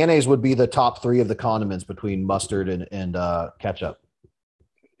 So mayonnaise would be the top 3 of the condiments between mustard and ketchup.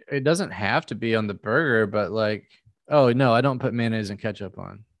 It doesn't have to be on the burger, but like, oh no, I don't put mayonnaise and ketchup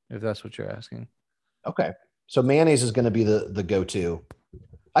on, if that's what you're asking. Okay. So mayonnaise is going to be the go-to.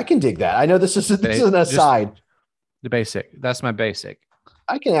 I can dig that. I know this is an aside. The basic. That's my basic.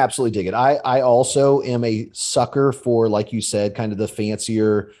 I can absolutely dig it. I also am a sucker for, like you said, kind of the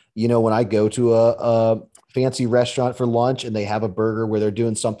fancier, when I go to a fancy restaurant for lunch and they have a burger where they're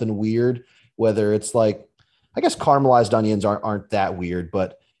doing something weird, whether it's like, I guess caramelized onions aren't that weird,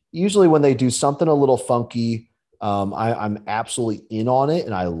 but usually when they do something a little funky, I'm absolutely in on it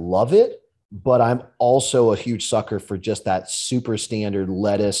and I love it, but I'm also a huge sucker for just that super standard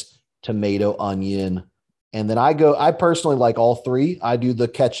lettuce, tomato, onion. And then I personally like all 3. I do the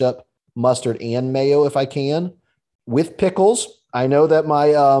ketchup, mustard, and mayo if I can with pickles. I know that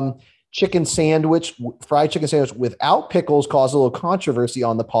my fried chicken sandwich without pickles caused a little controversy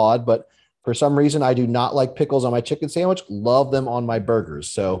on the pod, but for some reason I do not like pickles on my chicken sandwich, love them on my burgers.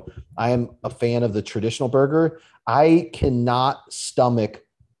 So I am a fan of the traditional burger. I cannot stomach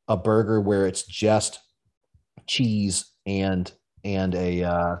a burger where it's just cheese and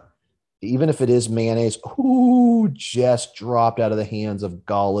a even if it is mayonnaise, who just dropped out of the hands of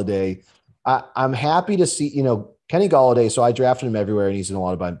Galladay. I'm happy to see, Kenny Galladay. So I drafted him everywhere, and he's in a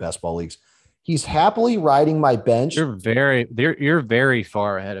lot of my best ball leagues. He's happily riding my bench. You're very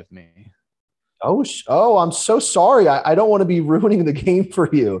far ahead of me. Oh, I'm so sorry. I don't want to be ruining the game for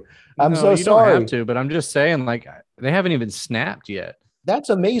you. I'm so you sorry. don't have to, but I'm just saying, like, they haven't even snapped yet. That's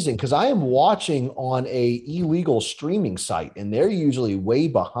amazing because I am watching on a illegal streaming site, and they're usually way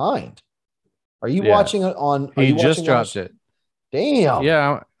behind. Are you watching it on? He just dropped it. Damn.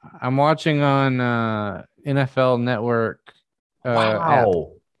 Yeah, I'm watching on NFL Network. Wow. App.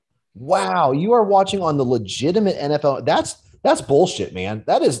 Wow. You are watching on the legitimate NFL. That's bullshit, man.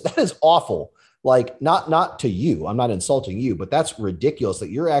 That is awful. Like, not to you. I'm not insulting you, but that's ridiculous that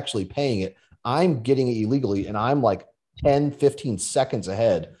you're actually paying it. I'm getting it illegally, and I'm like 10, 15 seconds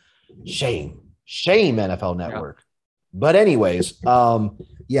ahead. Shame, NFL Network. Yeah. But anyways,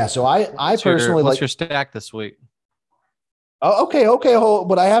 yeah. So I personally what's your stack this week? Oh, okay.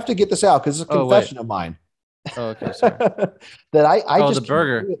 But I have to get this out because it's a confession of mine. Oh, okay. Sorry. That I just the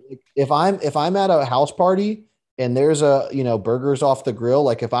burger. If I'm at a house party and there's burgers off the grill,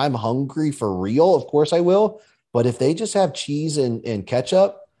 like if I'm hungry for real, of course I will. But if they just have cheese and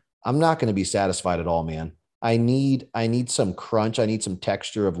ketchup, I'm not going to be satisfied at all, man. I need some crunch. I need some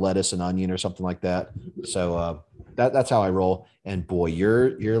texture of lettuce and onion or something like that. So that's how I roll. And boy,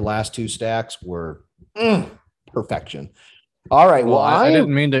 your last two stacks were perfection. All right. Well, I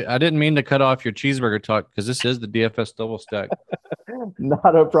didn't mean to cut off your cheeseburger talk because this is the DFS double stack.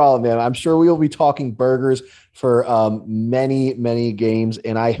 Not a problem, man. I'm sure we will be talking burgers for many, many games.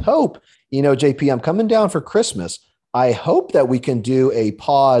 And I hope, JP, I'm coming down for Christmas. I hope that we can do a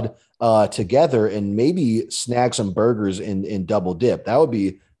pod together and maybe snag some burgers in double dip. That would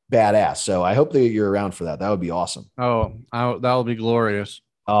be badass. So I hope that you're around for that. That would be awesome. Oh, that would be glorious.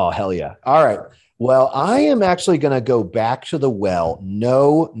 Oh, hell yeah. All right. Well, I am actually going to go back to the well.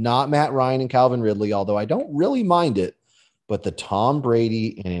 No, not Matt Ryan and Calvin Ridley, although I don't really mind it, but the Tom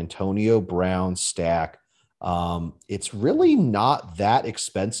Brady and Antonio Brown stack. It's really not that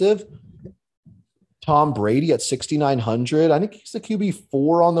expensive. Tom Brady at 6,900. I think he's the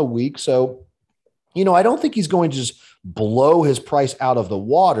QB4 on the week. So, I don't think he's going to just blow his price out of the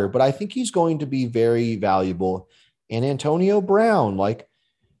water, but I think he's going to be very valuable. And Antonio Brown,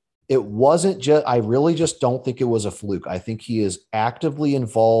 it wasn't just, I really just don't think it was a fluke. I think he is actively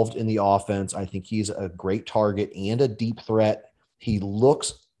involved in the offense. I think he's a great target and a deep threat. He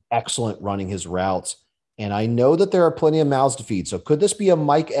looks excellent running his routes. And I know that there are plenty of mouths to feed. So could this be a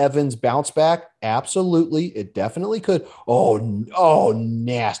Mike Evans bounce back? Absolutely. It definitely could. Oh,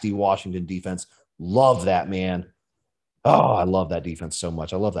 nasty Washington defense. Love that, man. Oh, I love that defense so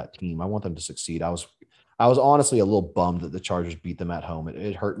much. I love that team. I want them to succeed. I was honestly a little bummed that the Chargers beat them at home.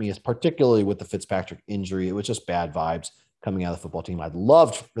 It hurt me, particularly with the Fitzpatrick injury. It was just bad vibes coming out of the football team. I'd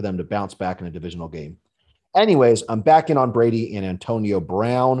loved for them to bounce back in a divisional game. Anyways, I'm back in on Brady and Antonio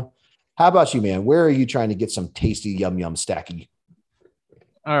Brown. How about you, man? Where are you trying to get some tasty yum stacky?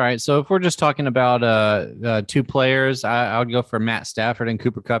 All right. So if we're just talking about two players, I would go for Matt Stafford and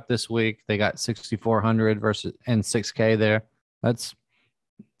Cooper Kupp this week. They got 6,400 versus and 6K there. It's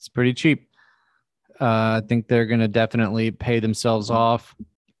pretty cheap. I think they're going to definitely pay themselves off.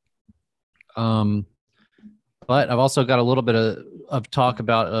 But I've also got a little bit of talk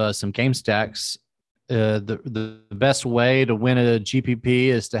about some game stacks. The best way to win a GPP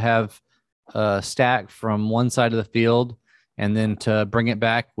is to have a stack from one side of the field and then to bring it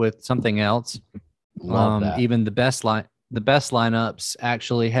back with something else. Love that. Even the best lineups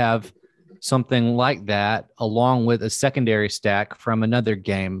actually have something like that, along with a secondary stack from another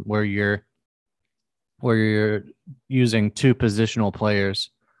game where you're using two positional players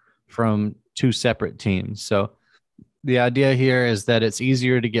from two separate teams. So the idea here is that it's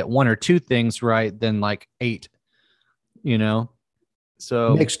easier to get one or two things right than like 8,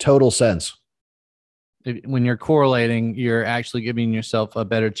 so makes total sense. When you're correlating, you're actually giving yourself a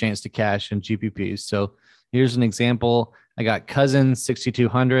better chance to cash in GPPs. So here's an example. I got Cousins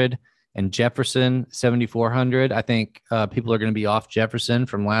 6,200 and Jefferson 7,400. I think people are going to be off Jefferson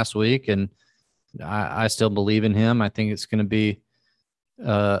from last week, and I still believe in him. I think it's going to be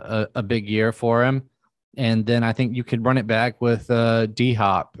a big year for him. And then I think you could run it back with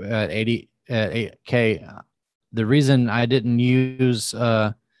D-Hop at 8K. The reason I didn't use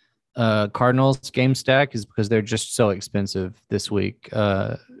Cardinals game stack is because they're just so expensive this week.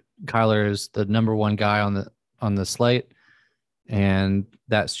 Kyler is the number one guy on the slate, and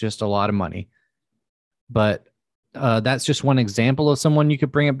that's just a lot of money. But That's just one example of someone you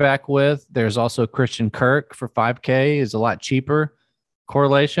could bring it back with. There's also Christian Kirk for 5K is a lot cheaper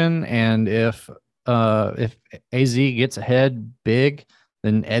correlation. And if AZ gets ahead big,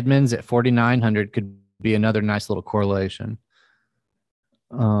 then Edmonds at 4,900 could be another nice little correlation.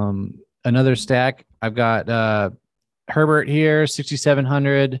 Another stack, I've got Herbert here,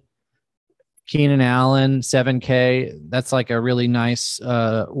 6,700. Keenan Allen, 7K. That's like a really nice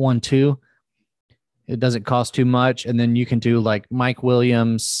 1-2. It doesn't cost too much. And then you can do like Mike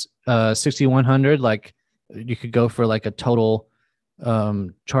Williams, 6,100. Like you could go for like a total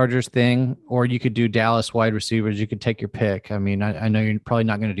Chargers thing, or you could do Dallas wide receivers. You could take your pick. I mean, I know you're probably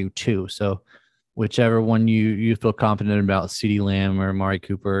not going to do two. So whichever one you feel confident about, CeeDee Lamb or Amari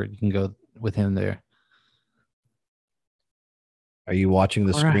Cooper, you can go with him there. Are you watching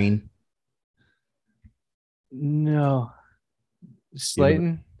the screen? No.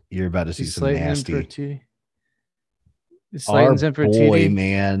 Slayton? You're about to see some Slayton nasty. Slayton's in for boy, TD.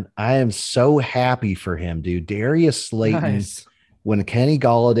 Man. I am so happy for him, dude. Darius Slayton, Nice. When Kenny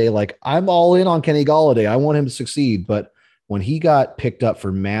Golladay, like I'm all in on Kenny Golladay. I want him to succeed. But when he got picked up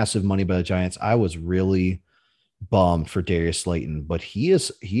for massive money by the Giants, I was really bummed for Darius Slayton. But he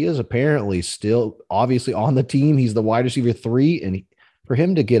is apparently still obviously on the team. He's the wide receiver 3. And for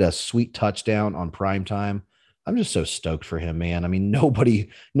him to get a sweet touchdown on prime time, I'm just so stoked for him, man. I mean, nobody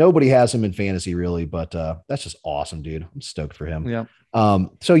has him in fantasy really, but that's just awesome, dude. I'm stoked for him. Yeah.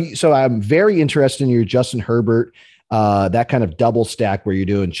 So I'm very interested in your Justin Herbert, that kind of double stack where you're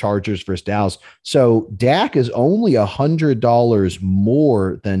doing Chargers versus Dallas. So Dak is only $100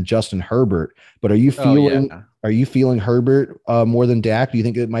 more than Justin Herbert, but are you feeling Herbert more than Dak? Do you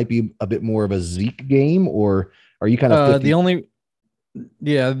think it might be a bit more of a Zeke game, or are you kind of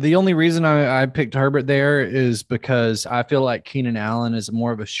the only reason I picked Herbert there is because I feel like Keenan Allen is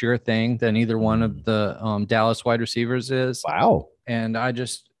more of a sure thing than either one of the Dallas wide receivers is. Wow. And I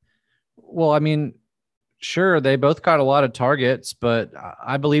mean, sure, they both got a lot of targets, but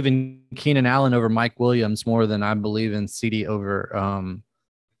I believe in Keenan Allen over Mike Williams more than I believe in CD over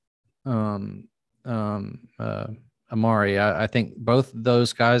Amari. I think both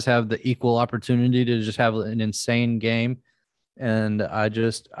those guys have the equal opportunity to just have an insane game. And I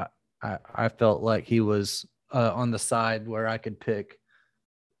felt like he was on the side where I could pick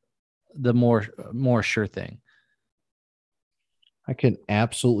the more sure thing. I can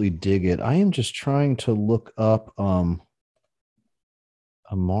absolutely dig it. I am just trying to look up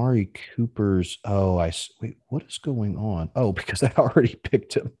Amari Cooper's. Wait, what is going on? Oh, because I already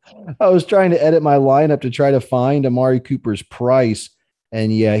picked him. I was trying to edit my lineup to try to find Amari Cooper's price.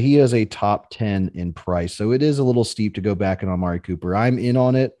 And yeah, he is a top 10 in price. So it is a little steep to go back on Amari Cooper. I'm in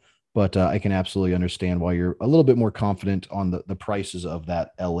on it, but I can absolutely understand why you're a little bit more confident on the prices of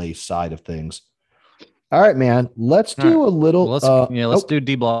that LA side of things. All right, man. Let's do a little. Let's do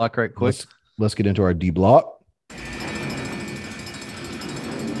D block right quick. Let's get into our D block.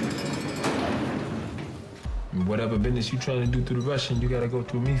 Whatever business you trying to do through the Russian, you gotta go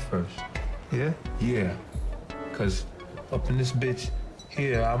through me first. Yeah? Yeah. Cause up in this bitch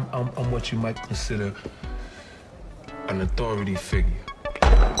here, I'm what you might consider an authority figure.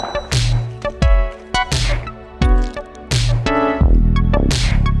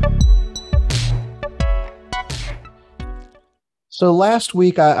 So last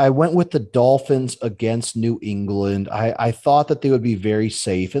week I went with the Dolphins against New England. I thought that they would be very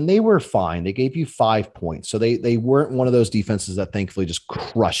safe, and they were fine. They gave you 5 points. So they weren't one of those defenses that thankfully just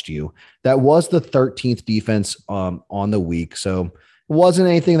crushed you. That was the 13th defense on the week. So it wasn't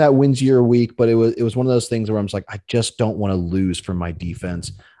anything that wins your week, but it was one of those things where I'm just like, I just don't want to lose from my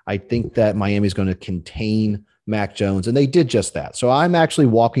defense. I think that Miami's going to contain Mac Jones, and they did just that. So I'm actually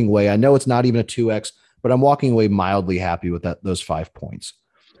walking away. I know it's not even a 2X, but I'm walking away mildly happy with those 5 points.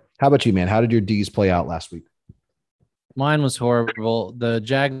 How about you, man? How did your D's play out last week? Mine was horrible. The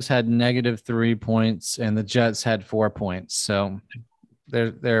Jags had -3 points and the Jets had 4 points. So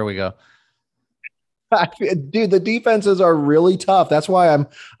there we go. Dude, the defenses are really tough. That's why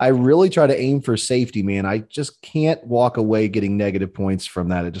I really try to aim for safety, man. I just can't walk away getting negative points from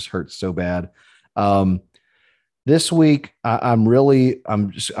that. It just hurts so bad. This week I'm going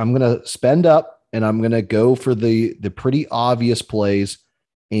to spend up, and I'm going to go for the pretty obvious plays.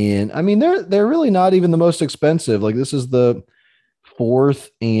 And I mean, they're really not even the most expensive. Like this is the 4th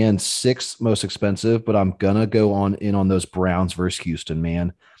and 6th most expensive, but I'm going to go in on those Browns versus Houston,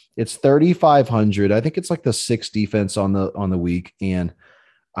 man. It's 3,500. I think it's like the 6th defense on the week. And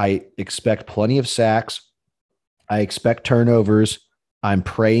I expect plenty of sacks. I expect turnovers. I'm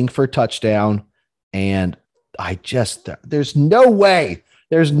praying for touchdown. And there's no way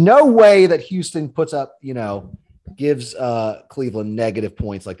that Houston puts up, gives Cleveland negative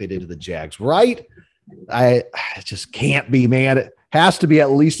points like they did to the Jags, right? I just can't be, man. It has to be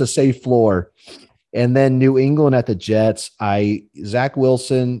at least a safe floor. And then New England at the Jets. Zach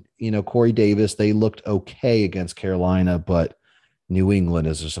Wilson, Corey Davis, they looked okay against Carolina, but New England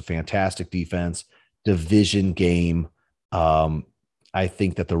is just a fantastic defense. Division game. I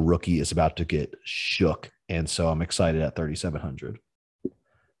think that the rookie is about to get shook. And so I'm excited at 3,700. How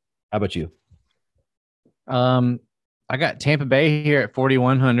about you? I got Tampa Bay here at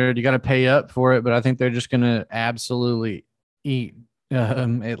 4,100. You got to pay up for it, but I think they're just going to absolutely eat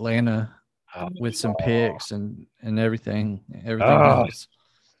Atlanta with some picks and everything else.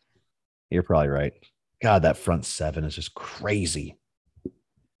 You're probably right. God, that front seven is just crazy.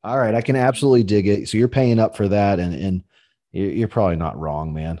 All right, I can absolutely dig it. So you're paying up for that, and you're probably not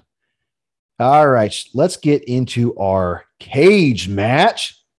wrong, man. All right, let's get into our cage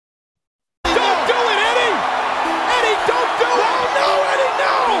match. Don't do it, Eddie! Eddie, don't do it! No, Eddie,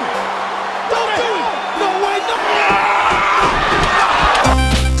 no! Don't do it! No way, no!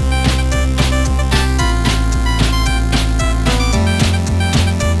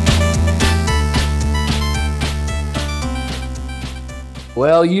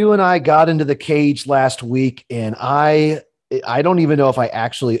 Well, you and I got into the cage last week, and I don't even know if I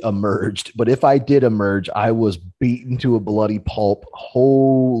actually emerged, but if I did emerge, I was beaten to a bloody pulp.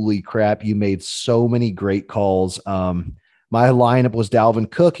 Holy crap. You made so many great calls. My lineup was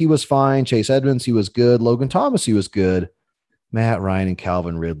Dalvin Cook. He was fine. Chase Edmonds, he was good. Logan Thomas, he was good. Matt Ryan and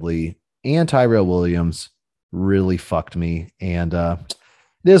Calvin Ridley and Tyrell Williams really fucked me. And it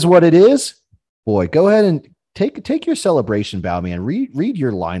is what it is. Boy, go ahead and take your celebration bow, man. Read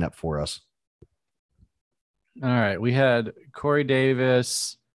your lineup for us. All right. We had Corey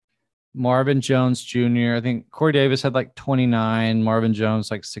Davis, Marvin Jones Jr. I think Corey Davis had like 29, Marvin Jones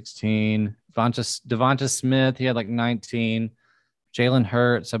like 16, Devonta Smith, he had like 19, Jalen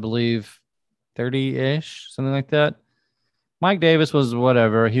Hurts, I believe 30-ish, something like that. Mike Davis was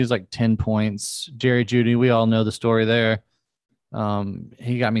whatever. He was like 10 points. Jerry Jeudy, we all know the story there.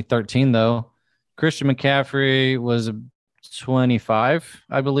 He got me 13 though. Christian McCaffrey was 25,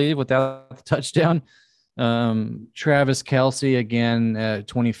 I believe, without the touchdown. Travis Kelce again at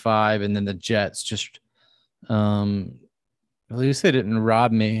 25, and then the Jets just at least they didn't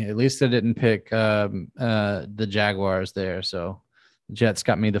rob me. At least they didn't pick the Jaguars there. So the Jets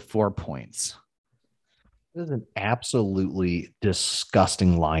got me the 4 points. This is an absolutely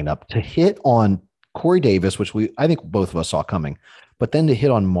disgusting lineup to hit on Corey Davis, which I think both of us saw coming, but then to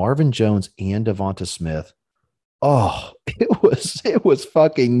hit on Marvin Jones and Devonta Smith. Oh, it was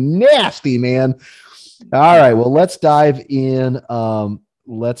fucking nasty, man. All right, well, let's dive in.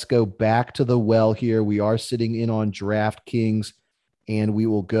 Let's go back to the well here. We are sitting in on DraftKings, and we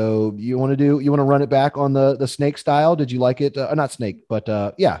will go. You want to run it back on the snake style? Did you like it? Not snake, but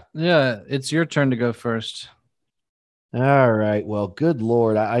yeah. Yeah, it's your turn to go first. All right. Well, good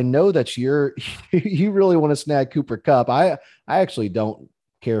Lord. I know that you really want to snag Cooper Kupp. I actually don't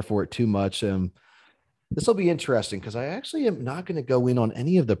care for it too much. This will be interesting because I actually am not going to go in on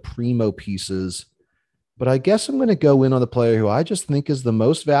any of the primo pieces, but I guess I'm going to go in on the player who I just think is the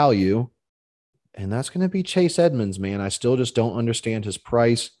most value, and that's going to be Chase Edmonds, man. I still just don't understand his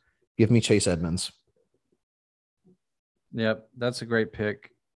price. Give me Chase Edmonds. Yep, that's a great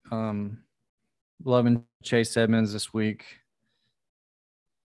pick. Loving Chase Edmonds this week.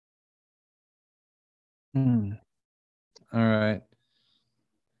 All right.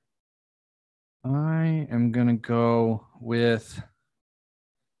 I am going to go with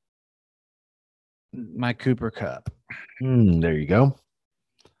my Cooper Kupp. There you go.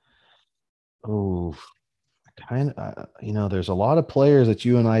 Oh, kind of, there's a lot of players that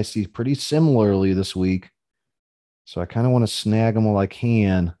you and I see pretty similarly this week. So I kind of want to snag them while I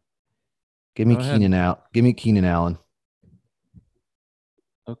can. Give me Keenan out. Give me Keenan Allen.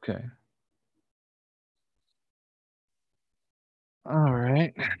 Okay. All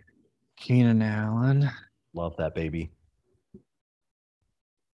right. Keenan Allen. Love that baby.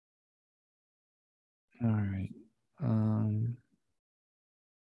 All right.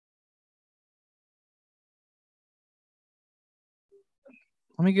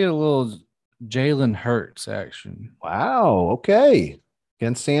 Let me get a little Jalen Hurts action. Wow. Okay.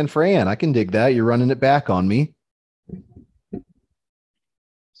 Against San Fran. I can dig that. You're running it back on me.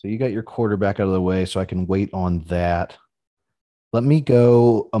 So you got your quarterback out of the way, so I can wait on that. Let me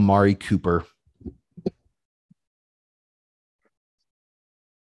go Amari Cooper.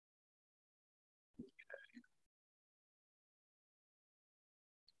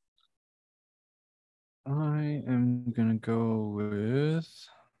 I am going to go with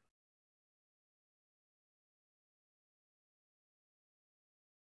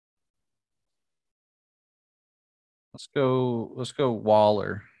Let's go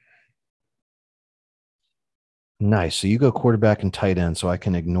Waller. Nice. So you go quarterback and tight end, so I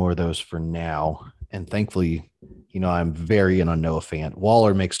can ignore those for now. And thankfully, I'm very in on Noah Fant.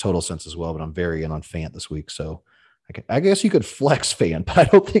 Waller makes total sense as well, but I'm very in on Fant this week. So I guess you could flex Fant, but I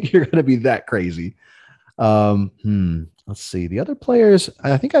don't think you're going to be that crazy. Let's see. The other players,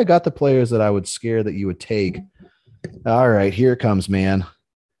 I think I got the players that I would scare that you would take. All right, here it comes, man.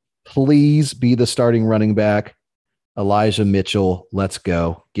 Please be the starting running back. Elijah Mitchell. Let's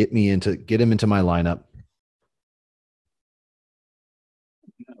go. Get him into my lineup.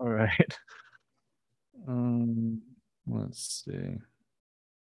 All right. Let's see.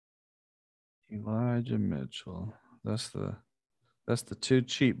 Elijah Mitchell. That's the two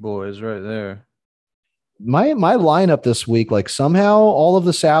cheap boys right there. My lineup this week, like somehow all of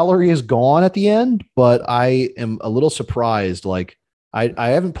the salary is gone at the end, but I am a little surprised. Like I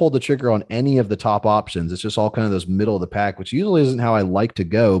haven't pulled the trigger on any of the top options. It's just all kind of those middle of the pack, which usually isn't how I like to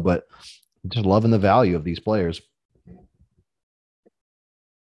go, but I'm just loving the value of these players.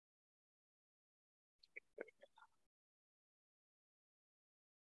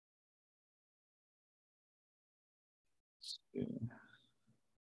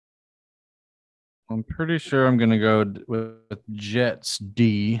 I'm pretty sure I'm gonna go with Jets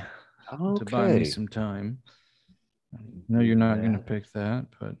D to buy me some time. No, you're not gonna pick that,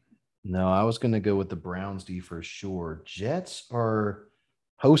 but no, I was gonna go with the Browns D for sure. Jets are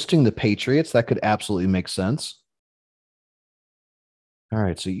hosting the Patriots. That could absolutely make sense. All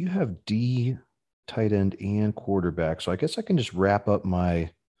right, so you have D, tight end, and quarterback. So I guess I can just wrap up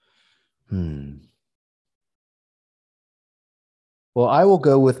my. Well, I will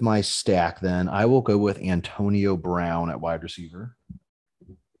go with my stack then. I will go with Antonio Brown at wide receiver.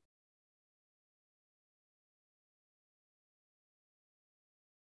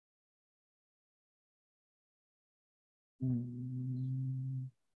 All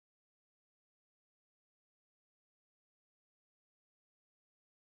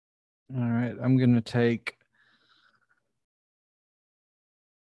right, I'm going to take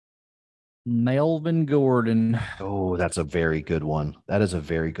Melvin Gordon. Oh, that's a very good one. That is a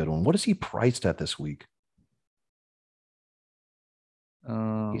very good one. What is he priced at this week?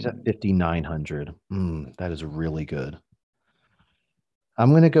 He's at 5,900. That is really good.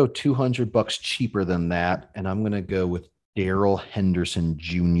 I'm going to go $200 cheaper than that, and I'm going to go with Darrell Henderson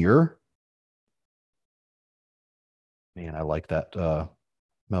Jr. Man, I like that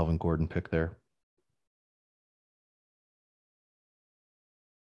Melvin Gordon pick there.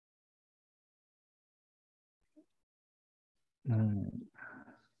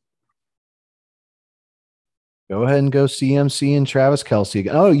 Go ahead and go CMC and Travis Kelce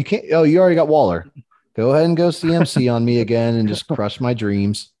again. Oh, you can't. Oh, you already got Waller. Go ahead and go CMC on me again and just crush my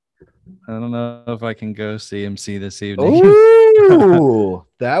dreams. I don't know if I can go CMC this evening. Oh,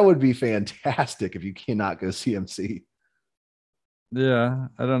 that would be fantastic if you cannot go CMC. Yeah,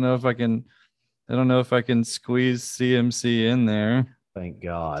 I don't know if I can. I don't know if I can squeeze CMC in there. Thank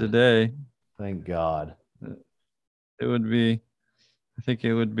God. Today. Thank God. It would be. I think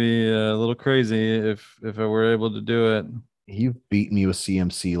it would be a little crazy if I were able to do it. You've beat me with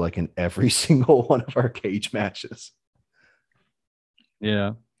CMC like in every single one of our cage matches.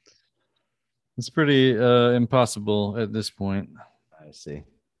 Yeah. It's pretty impossible at this point. I see.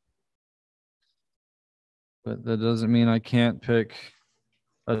 But that doesn't mean I can't pick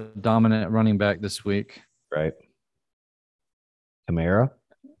a dominant running back this week. Right. Kamara?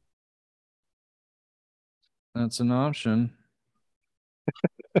 That's an option.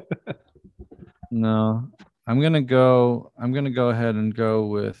 No. I'm gonna go ahead and go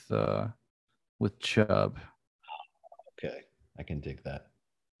with Chubb. Okay. I can dig that.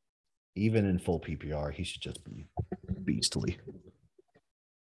 Even in full PPR, he should just be beastly.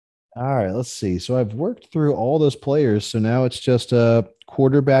 All right, let's see. So I've worked through all those players. So now it's just a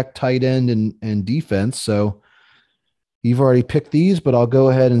quarterback, tight end, and defense. So you've already picked these, but I'll go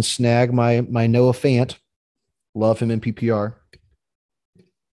ahead and snag my Noah Fant. Love him in PPR.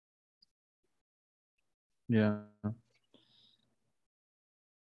 Yeah.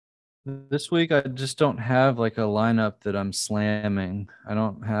 This week I just don't have like a lineup that I'm slamming. I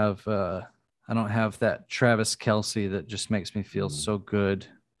don't have that Travis Kelce that just makes me feel so good.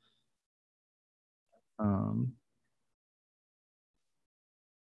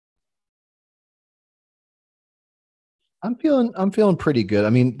 I'm feeling pretty good.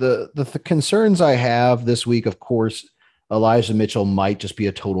 I mean, the concerns I have this week, of course, Elijah Mitchell might just be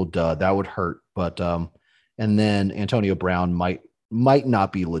a total dud. That would hurt. But and then Antonio Brown might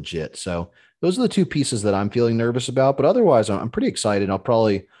not be legit. So those are the two pieces that I'm feeling nervous about. But otherwise, I'm pretty excited. I'll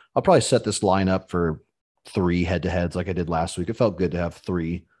probably set this line up for 3 head-to-heads like I did last week. It felt good to have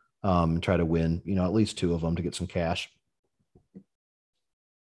 3 and try to win, at least 2 of them to get some cash.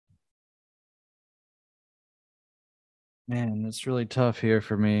 Man, it's really tough here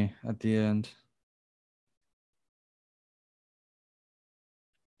for me at the end.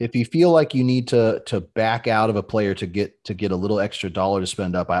 If you feel like you need to back out of a player to get a little extra dollar to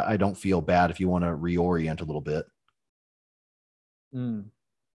spend up, I don't feel bad if you want to reorient a little bit.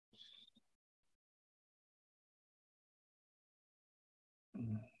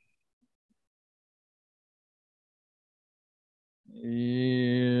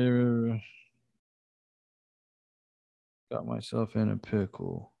 Yeah. Got myself in a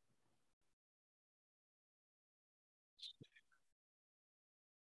pickle.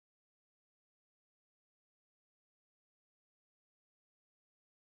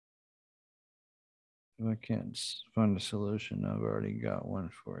 If I can't find a solution, I've already got one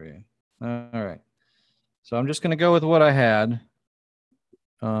for you. All right. So I'm just going to go with what I had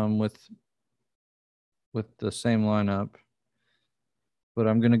with the same lineup. But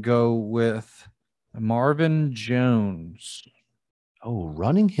I'm going to go with Marvin Jones. Oh,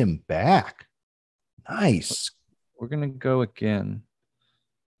 running him back. Nice. We're going to go again.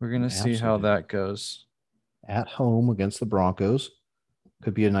 We're going to see how that goes. At home against the Broncos.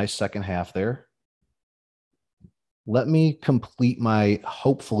 Could be a nice second half there. Let me complete my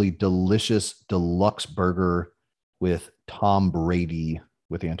hopefully delicious deluxe burger with Tom Brady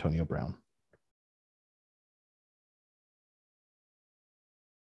with Antonio Brown.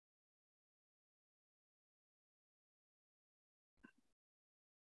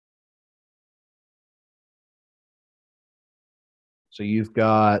 So you've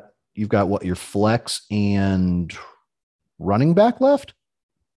got what, your flex and running back left?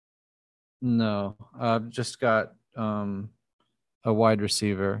 No, I've just got a wide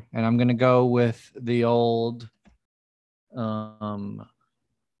receiver, and I'm going to go with the old punt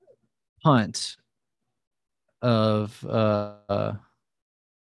of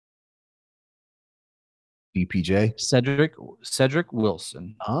DPJ? Cedric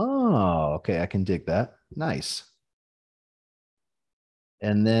Wilson. Oh, okay. I can dig that. Nice.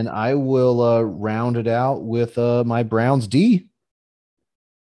 And then I will round it out with my Browns D.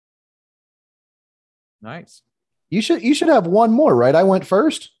 Nice. You should have one more, right? I went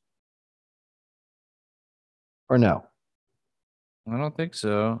first. Or no? I don't think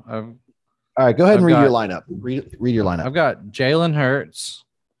so. All right, go ahead and read your lineup. Read your lineup. I've got Jalen Hurts,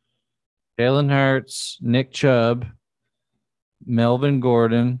 Nick Chubb, Melvin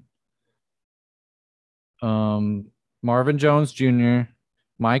Gordon, Marvin Jones Jr.,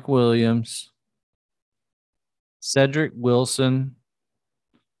 Mike Williams, Cedric Wilson,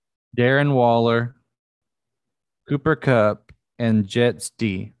 Darren Waller, Cooper Kupp, and Jets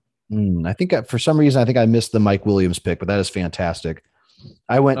D. I think for some reason I missed the Mike Williams pick, but that is fantastic.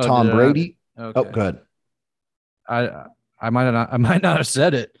 I went Tom Brady. Okay. Oh, good. I might not have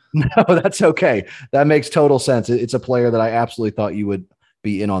said it. No, that's okay. That makes total sense. It's a player that I absolutely thought you would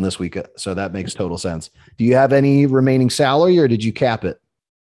be in on this week, so that makes total sense. Do you have any remaining salary, or did you cap it?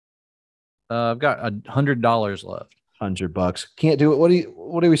 I've got $100 left. $100. Can't do it.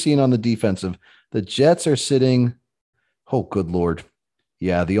 What are we seeing on the defensive? The Jets are sitting. Oh, good Lord.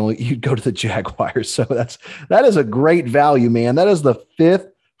 Yeah, you'd go to the Jaguars. So that is a great value, man. That is the 5th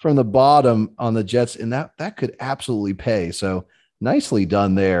from the bottom on the Jets, and that could absolutely pay. So nicely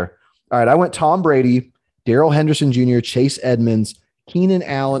done there. All right, I went Tom Brady, Darrell Henderson Jr., Chase Edmonds, Keenan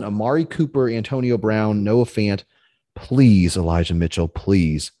Allen, Amari Cooper, Antonio Brown, Noah Fant. Please, Elijah Mitchell,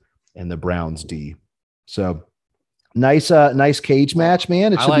 please. And the Browns D. So nice cage match,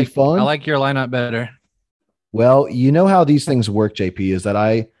 man. It should be fun. I like your lineup better. Well, you know how these things work, JP, is that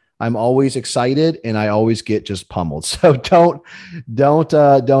I'm always excited and I always get just pummeled. So don't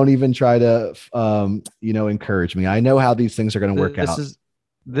even try to encourage me. I know how these things are going to work out.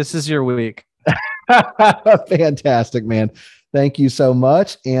 This is your week. Fantastic, man. Thank you so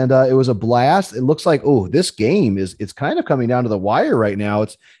much. And it was a blast. It looks like, this game it's kind of coming down to the wire right now.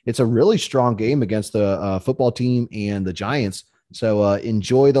 It's a really strong game against the football team and the Giants. So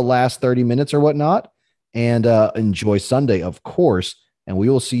enjoy the last 30 minutes or whatnot, and enjoy Sunday, of course. And we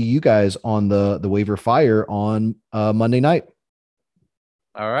will see you guys on the waiver fire on Monday night.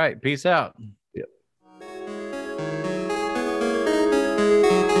 All right. Peace out.